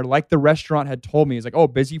sitting there like the restaurant had told me. It's like, oh,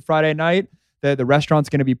 busy Friday night. The restaurant's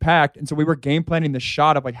going to be packed. And so we were game planning the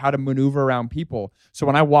shot of like how to maneuver around people. So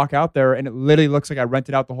when I walk out there and it literally looks like I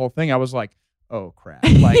rented out the whole thing, I was like, oh crap.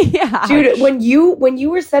 Like, yeah. Dude, when you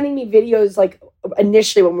were sending me videos, like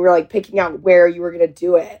initially when we were like picking out where you were going to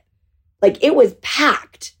do it, like it was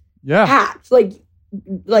packed. Yeah. Packed. Like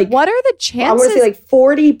what are the chances? I want to say like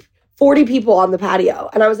 40 people on the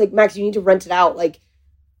patio. And I was like, Max, you need to rent it out. Like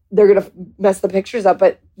they're going to mess the pictures up,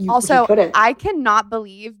 but you couldn't. I cannot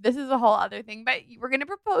believe this is a whole other thing, but you were going to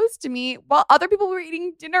propose to me while other people were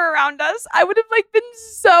eating dinner around us. I would have like been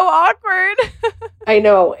so awkward. I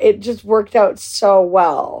know. It just worked out so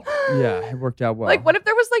well. Yeah, it worked out well. Like what if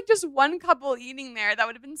there was like just one couple eating there? That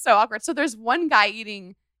would have been so awkward. So there's one guy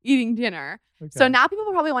eating dinner. Okay. So now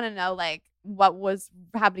people probably want to know like what was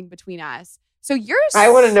happening between us. So I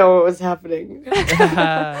want to know what was happening.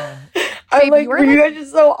 I'm like, were you guys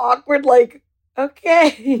just so awkward? Like,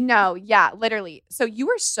 okay. No, yeah, literally. So you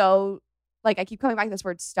were so, like, I keep coming back to this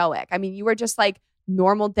word stoic. I mean, you were just like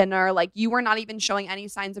normal dinner. Like, you were not even showing any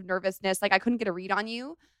signs of nervousness. Like, I couldn't get a read on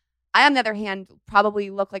you. I, on the other hand,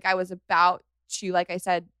 probably looked like I was about to, like I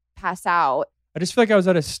said, pass out. I just feel like I was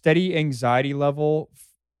at a steady anxiety level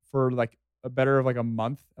for like a better of like a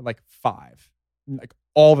month, at like 5, like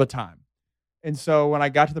all the time. And so when I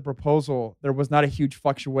got to the proposal, there was not a huge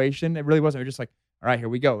fluctuation. It really wasn't. It was just like, all right, here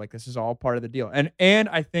we go. Like, this is all part of the deal. And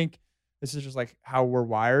I think this is just like how we're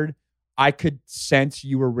wired. I could sense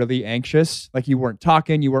you were really anxious. Like you weren't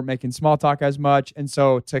talking, you weren't making small talk as much. And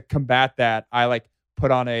so to combat that, I like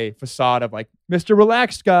put on a facade of like Mr.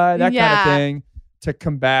 Relaxed guy, that kind of thing, to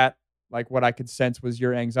combat like what I could sense was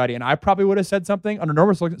your anxiety. And I probably would have said something under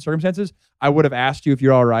normal circumstances. I would have asked you if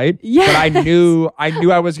you're all right. Yes. But I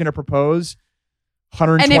knew I was going to propose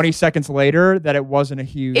 120 seconds later that it wasn't a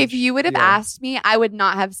huge If you would have asked me, I would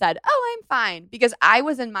not have said, oh, I'm fine. Because I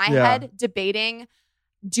was in my head debating,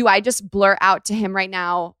 do I just blurt out to him right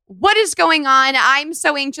now, what is going on? I'm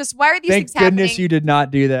so anxious. Why are these things happening? Thank goodness you did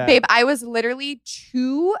not do that. Babe, I was literally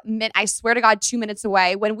 2 minutes, I swear to God, 2 minutes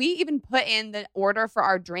away. When we even put in the order for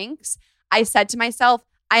our drinks, I said to myself,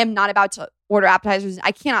 I am not about to order appetizers.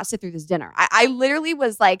 I cannot sit through this dinner. I literally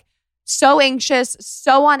was like so anxious,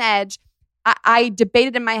 so on edge. I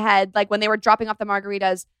debated in my head, like when they were dropping off the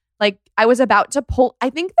margaritas, like I was about to pull. I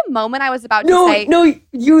think the moment I was about to say. No,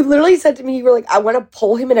 you literally said to me, you were like, I want to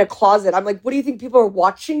pull him in a closet. I'm like, what do you think people are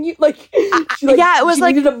watching you? Like, it was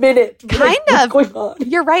like needed a minute. Kind of. What's going on?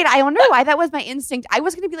 You're right. I wonder why that was my instinct. I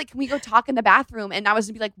was going to be like, can we go talk in the bathroom? And I was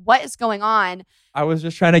going to be like, what is going on? I was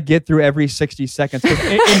just trying to get through every 60 seconds.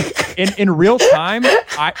 In real time,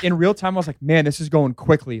 I was like, man, this is going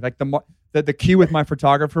quickly. Like the cue with my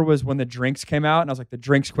photographer was when the drinks came out, and I was like, the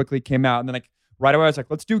drinks quickly came out, and then like right away I was like,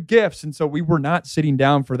 let's do gifts, and so we were not sitting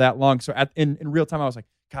down for that long. So in real time, I was like,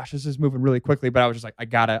 gosh, this is moving really quickly. But I was just like, I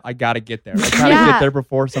gotta get there. I gotta get there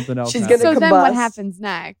before something else. She's gonna so combust. Then what happens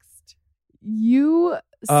next? You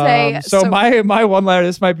say my one liner,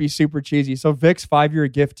 this might be super cheesy. So Vic's 5-year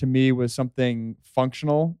gift to me was something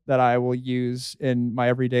functional that I will use in my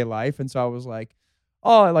everyday life. And so I was like,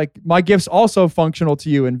 oh, like my gift's also functional to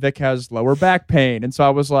you. And Vic has lower back pain. And so I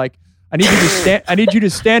was like, I need you to stand. I need you to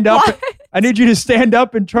stand up. What? I need you to stand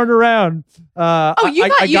up and turn around.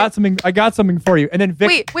 I got something. I got something for you. And then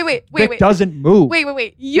Vic. Vic doesn't move.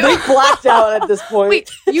 Wait. You They blacked out at this point.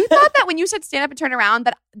 wait. You thought that when you said stand up and turn around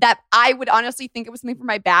that I would honestly think it was something for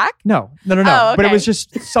my back? No. Oh, But it okay. was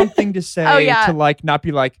just something to say Oh, yeah. to like not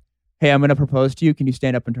be like, hey, I'm gonna propose to you. Can you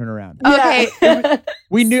stand up and turn around? Okay. Yeah.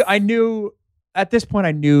 I knew at this point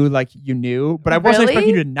I knew like you knew, but I wasn't Really?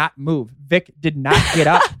 expecting you to not move. Vic did not get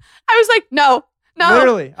up. I was like, no.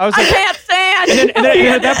 Literally. I was I like, can't stand. and then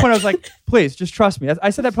at that point I was like, please just trust me.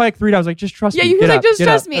 I said that probably like 3 times. I was like, just trust Yeah, me. you Get was like, up, just get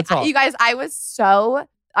trust up. me. That's all. You guys, I was so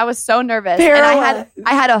nervous. And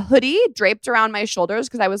I had a hoodie draped around my shoulders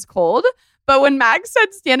because I was cold. But when Max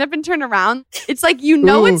said stand up and turn around, it's like you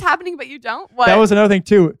know Ooh. what's happening, but you don't. What? That was another thing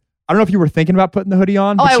too. I don't know if you were thinking about putting the hoodie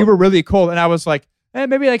on, but you were really cold, and I was like,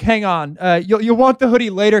 maybe like hang on. You'll want the hoodie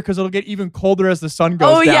later because it'll get even colder as the sun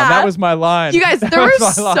goes down. Yeah. That was my line. You guys, That there were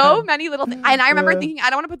was my so line. many little things. And I remember Yeah. thinking, I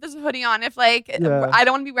don't want to put this hoodie on if like, Yeah. I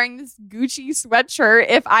don't want to be wearing this Gucci sweatshirt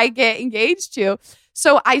if I get engaged to.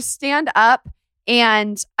 So I stand up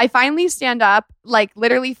and I finally stand up, like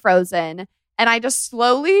literally frozen. And I just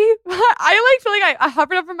slowly, I like feel like I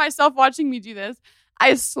hovered over myself watching me do this.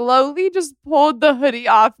 I slowly just pulled the hoodie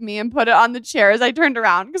off me and put it on the chair as I turned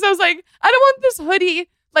around. Because I was like, I don't want this hoodie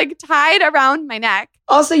like tied around my neck.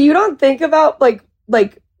 Also, you don't think about like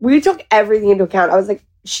we took everything into account. I was like,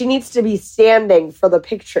 she needs to be standing for the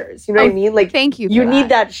pictures. You know what I mean? Like, Thank you. you need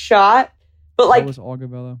that shot. But like, That was all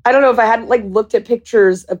Gabello. I don't know if I hadn't like looked at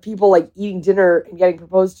pictures of people like eating dinner and getting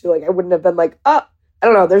proposed to, like I wouldn't have been like, oh, I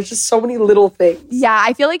don't know. There's just so many little things. Yeah,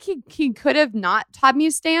 I feel like he could have not taught me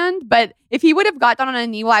to stand, but if he would have got down on a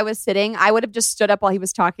knee while I was sitting, I would have just stood up while he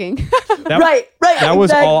was talking. Right. That was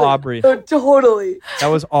exactly. all Aubrey. Totally. That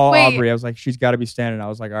was all Wait. Aubrey. I was like, she's got to be standing. I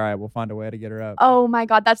was like, all right, we'll find a way to get her up. Oh my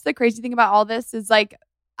God, that's the crazy thing about all this is like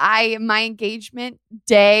my engagement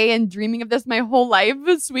day and dreaming of this my whole life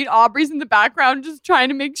with sweet Aubrey's in the background just trying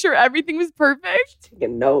to make sure everything was perfect.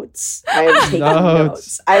 Taking notes. I am taking Notes.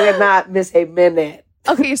 notes. I did not miss a minute.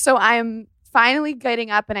 Okay, so I'm finally getting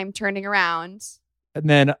up and I'm turning around. And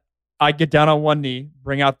then I get down on one knee,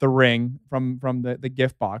 bring out the ring from the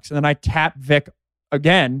gift box, and then I tap Vic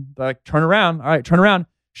again, like turn around. All right, turn around.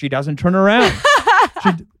 She doesn't turn around. She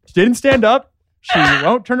didn't stand up. She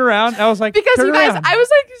won't turn around. I was like, Because turn you guys, around. I was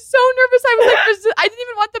like so nervous. I was like, I didn't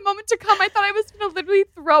even want the moment to come. I thought I was going to literally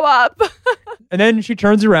throw up. And then she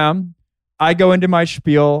turns around. I go into my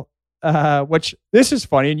spiel, which this is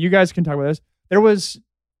funny, and you guys can talk about this.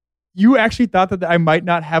 You actually thought that I might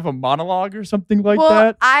not have a monologue or something like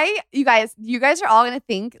that? you guys are all going to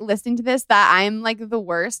think listening to this that I'm like the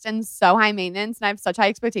worst and so high maintenance and I have such high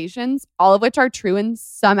expectations, all of which are true in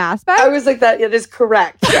some aspects. I was like, that it is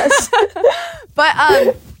correct. Yes. But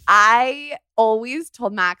I always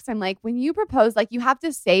told Max, I'm like, when you propose, like you have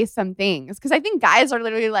to say some things. Because I think guys are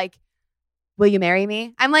literally like, will you marry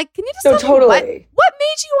me? I'm like, can you just No, tell me totally. what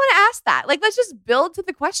made you want to ask that? Like, let's just build to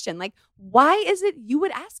the question. Like, why is it you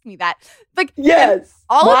would ask me that? Like, Yes.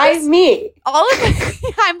 all Why of this, me? all of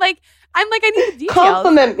it, I'm like, I need the details.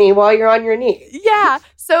 Compliment me while you're on your knees. Yeah.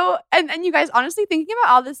 So, and you guys, honestly, thinking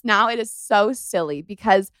about all this now, it is so silly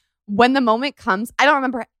because when the moment comes, I don't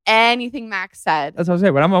remember anything Max said. That's what I was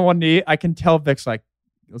saying. When I'm on one knee, I can tell Vic's like,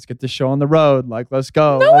 let's get this show on the road. Like, let's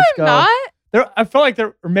go. No, let's I'm go. not. I felt like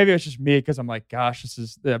or maybe it's just me because I'm like, gosh,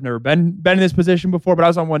 I've never been in this position before, but I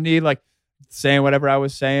was on one knee, like saying whatever I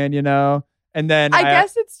was saying, you know? And then I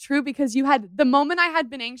guess it's true because you had the moment I had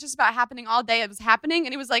been anxious about happening all day. It was happening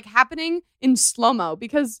and it was like happening in slow-mo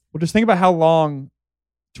because well, just think about how long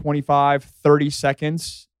 25, 30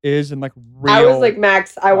 seconds is in like real. I was like,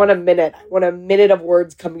 Max, I want a minute. I want a minute of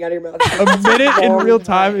words coming out of your mouth. a minute in Long real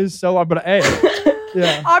time is so long, but hey,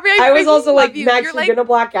 yeah. Aubrey, I was freaking also love like, you. Max, You're you're like, gonna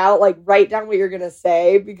black out. Like, write down what you're gonna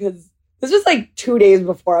say because this was like 2 days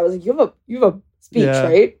before. I was like, you have a speech, Yeah.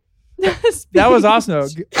 right? That was awesome.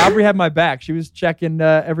 Though. Aubrey had my back. She was checking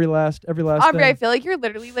every last Aubrey, thing. I feel like you're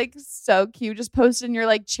literally like so cute. Just posted in your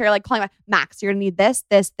like chair, like calling my Max, you're gonna need this.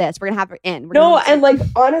 We're gonna have her in. We're No, gonna need and like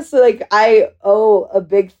honestly, like I owe a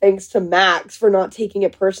big thanks to Max for not taking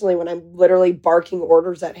it personally when I'm literally barking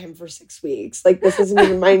orders at him for 6 weeks. Like this isn't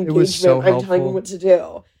even my engagement. was so I'm telling helpful. him what to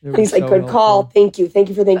do. It And he's was like, so good call. helpful. Thank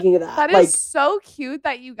you for thinking of that. That is Like, so cute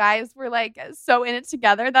that you guys were like so in it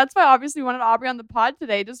together. That's why obviously we wanted Aubrey on the pod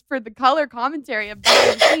today, just for the color commentary of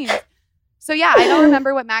behind the scenes. So yeah, I don't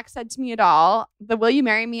remember what Max said to me at all. The "Will you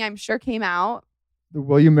marry me?" I'm sure came out. The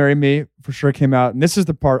 "Will you marry me?" for sure came out, and this is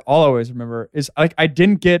the part I'll always remember is like I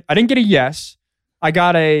didn't get a yes. I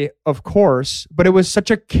got a of course, but it was such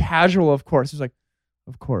a casual of course. It was like,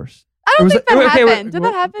 of course. I don't think that okay, happened. Did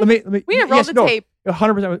that happen? Let me. We didn't roll yes, the no. tape.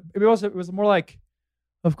 100%. It was more like,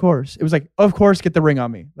 of course. It was like, of course, get the ring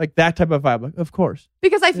on me. Like that type of vibe. Like, of course.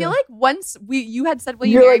 Because I feel like once you had said, will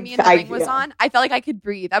you You're marry like, me and the ring was on, I felt like I could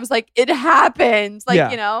breathe. I was like, it happens. Like,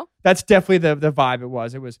 Yeah. you know? That's definitely the vibe it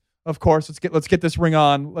was. It was, of course, let's get this ring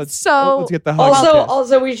on. Let's get the hug.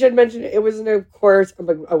 Also, we should mention it was in a course.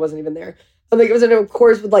 I wasn't even there. I'm like, it was in a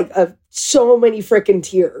course with like so many freaking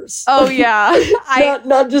tears. Oh, yeah.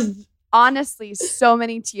 not just. Honestly, so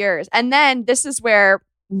many tears. And then this is where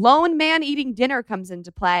lone man eating dinner comes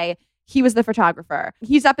into play. He was the photographer.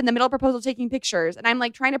 He's up in the middle of proposal taking pictures. And I'm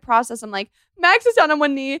like trying to process. I'm like, Max is down on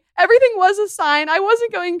one knee. Everything was a sign. I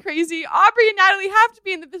wasn't going crazy. Aubrey and Natalie have to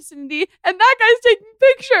be in the vicinity. And that guy's taking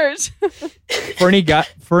pictures.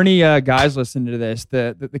 For any guys listening to this,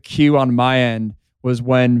 the cue on my end was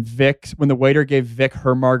when the waiter gave Vic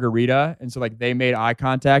her margarita. And so like they made eye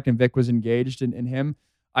contact and Vic was engaged in him.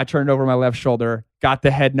 I turned over my left shoulder, got the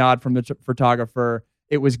head nod from the photographer.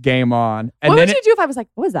 It was game on. And what would you do if I was like,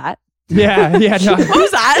 what was that? Yeah. No, what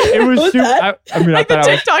was that? It was super. Like the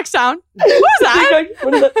TikTok sound. What was that?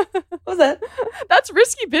 What was that? That's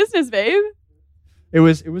risky business, babe. It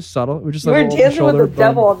was subtle. It was just You like were dancing with the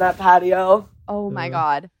devil on that patio. Oh my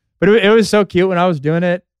God. But it was so cute when I was doing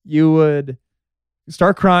it. You would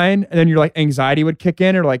start crying, and then your like anxiety would kick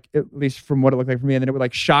in, or like at least from what it looked like for me, and then it would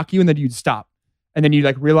like shock you, and then you'd stop. And then you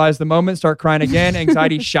like realize the moment, start crying again,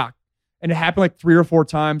 anxiety, shock. And it happened like 3 or 4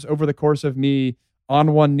 times over the course of me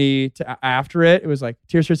on one knee to after it. It was like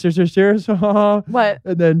tears. What?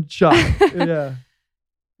 And then shock. Yeah.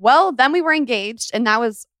 Well, then we were engaged and I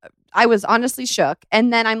was honestly shook.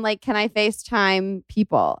 And then I'm like, can I FaceTime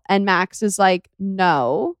people? And Max is like,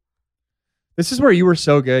 no. This is where you were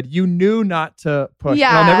so good. You knew not to push. Yeah.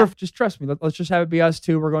 And I'll never, just trust me. Let's just have it be us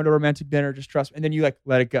two. We're going to a romantic dinner. Just trust me. And then you like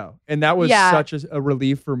let it go. And that was such a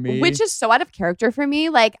relief for me. Which is so out of character for me.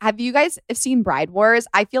 Like, have you guys seen Bride Wars?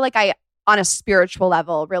 I feel like I, on a spiritual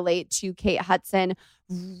level, relate to Kate Hudson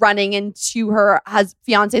running into her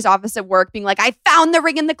fiance's office at work being like, I found the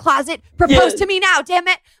ring in the closet. Propose to me now, damn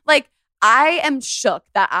it. Like, I am shook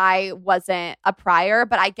that I wasn't a prior.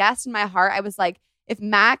 But I guess in my heart, I was like,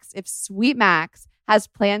 if sweet Max has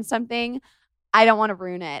planned something, I don't want to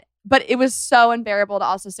ruin it. But it was so unbearable to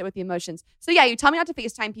also sit with the emotions. So yeah, you tell me not to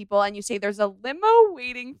FaceTime people and you say there's a limo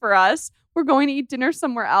waiting for us. We're going to eat dinner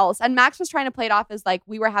somewhere else. And Max was trying to play it off as like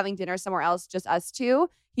we were having dinner somewhere else, just us two.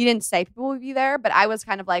 He didn't say people would be there, but I was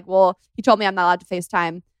kind of like, well, he told me I'm not allowed to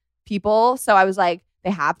FaceTime people. So I was like,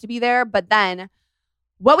 they have to be there. But then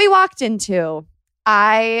what we walked into,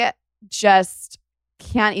 I just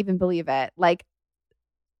can't even believe it. Like,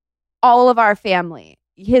 all of our family,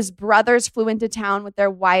 his brothers flew into town with their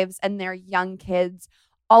wives and their young kids.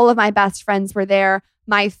 All of my best friends were there.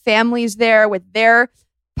 My family's there with their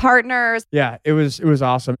partners. Yeah, it was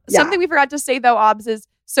awesome. Something we forgot to say though, Obs, is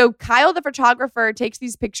so Kyle, the photographer, takes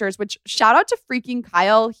these pictures, which shout out to freaking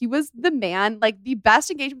Kyle. He was the man, like the best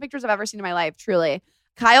engagement pictures I've ever seen in my life, truly.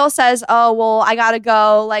 Kyle says, oh, well, I gotta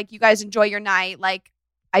go. Like, you guys enjoy your night. Like,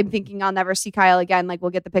 I'm thinking I'll never see Kyle again. Like, we'll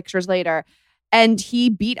get the pictures later. And he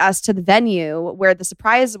beat us to the venue where the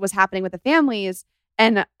surprise was happening with the families.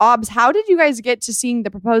 And Obs, how did you guys get to seeing the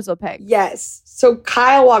proposal pic? Yes. So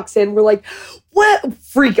Kyle walks in. We're like, what?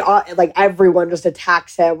 Freak out. Like everyone just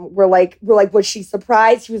attacks him. We're like, was she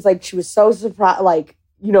surprised? He was like, she was so surprised. Like,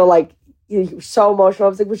 he was so emotional. I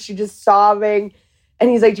was like, was she just sobbing? And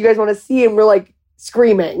he's like, do you guys want to see? And we're like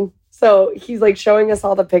screaming. So he's like showing us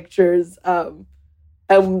all the pictures. And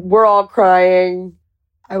we're all crying.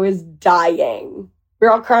 I was dying. We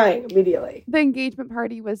were all crying immediately. The engagement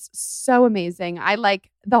party was so amazing. I like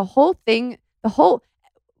the whole thing. The whole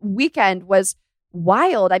weekend was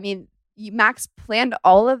wild. I mean, Max planned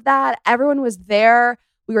all of that. Everyone was there.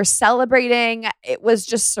 We were celebrating. It was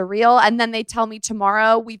just surreal. And then they tell me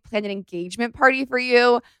tomorrow we planned an engagement party for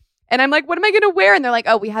you. And I'm like, what am I going to wear? And they're like,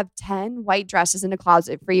 oh, we have 10 white dresses in a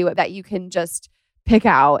closet for you that you can just pick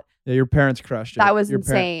out. Yeah, your parents crushed it. That was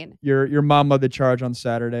insane. Your mom led the charge on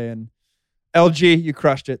Saturday, and LG, you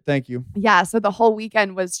crushed it. Thank you. Yeah, so the whole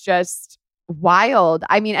weekend was just wild.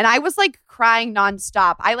 I mean, and I was like crying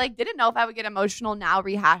nonstop. I like didn't know if I would get emotional now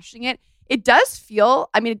rehashing it. It does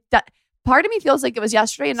feel, I mean, part of me feels like it was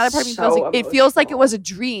yesterday. Another part of me feels like it feels like it was a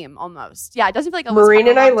dream almost. Yeah, it doesn't feel like it was.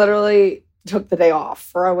 Marina and I literally took the day off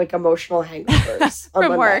for our like emotional hangovers on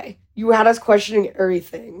Monday. Work. You had us questioning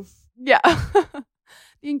everything. Yeah.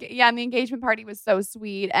 The engagement party was so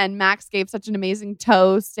sweet, and Max gave such an amazing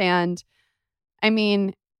toast, and I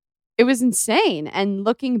mean, it was insane. And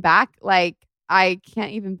looking back, like, I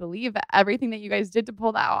can't even believe everything that you guys did to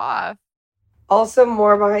pull that off. Also,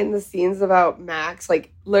 more behind the scenes about Max.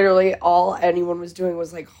 Like, literally all anyone was doing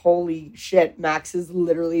was like, holy shit, Max is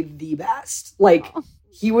literally the best. Like,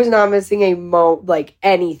 he was not missing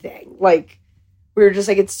anything. Like, we were just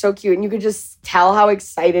like, it's so cute. And you could just tell how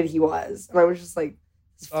excited he was. And I was just like,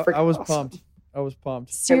 I was awesome. pumped. I was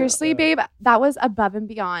pumped. Seriously, babe, that was above and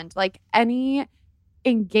beyond. Like, any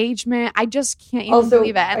engagement, I just can't even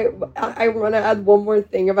believe it. I want to add one more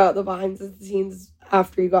thing about the behind the scenes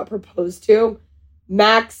after you got proposed to.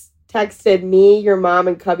 Max texted me, your mom,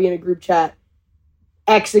 and Cubby in a group chat,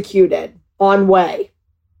 executed, on way.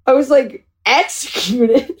 I was like,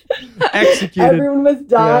 executed? Executed. Everyone was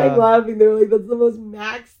dying laughing. They were like, that's the most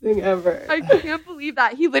Max thing ever. I can't believe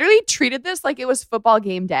that. He literally treated this like it was football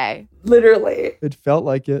game day. Literally. It felt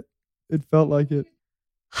like it. It felt like it.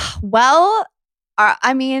 Well, are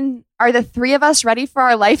the three of us ready for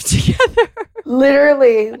our life together?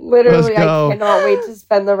 Literally. Let's go. I cannot wait to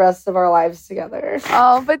spend the rest of our lives together.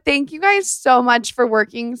 Oh, but thank you guys so much for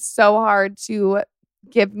working so hard to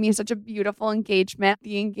give me such a beautiful engagement.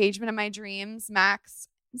 The engagement of my dreams. Max,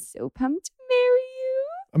 I'm so pumped to marry you.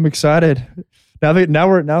 I'm excited.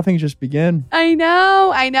 Now things just begin. I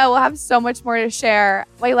know. We'll have so much more to share.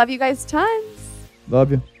 Well, I love you guys tons.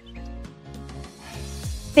 Love you.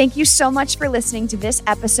 Thank you so much for listening to this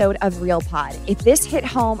episode of Real Pod. If this hit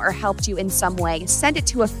home or helped you in some way, send it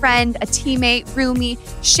to a friend, a teammate, roomie.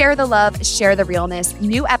 Share the love, share the realness.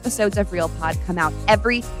 New episodes of Real Pod come out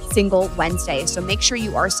every single Wednesday. So make sure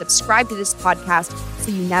you are subscribed to this podcast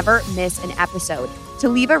so you never miss an episode. To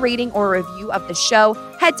leave a rating or a review of the show,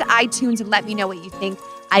 head to iTunes and let me know what you think.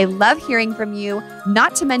 I love hearing from you.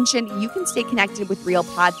 Not to mention, you can stay connected with Real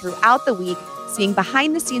Pod throughout the week, seeing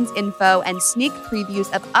behind-the-scenes info and sneak previews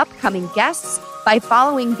of upcoming guests by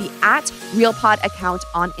following the @RealPod account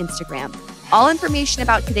on Instagram. All information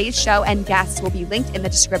about today's show and guests will be linked in the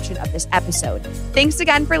description of this episode. Thanks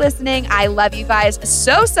again for listening. I love you guys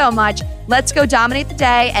so much. Let's go dominate the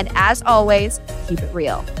day, and as always, keep it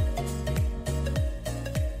real.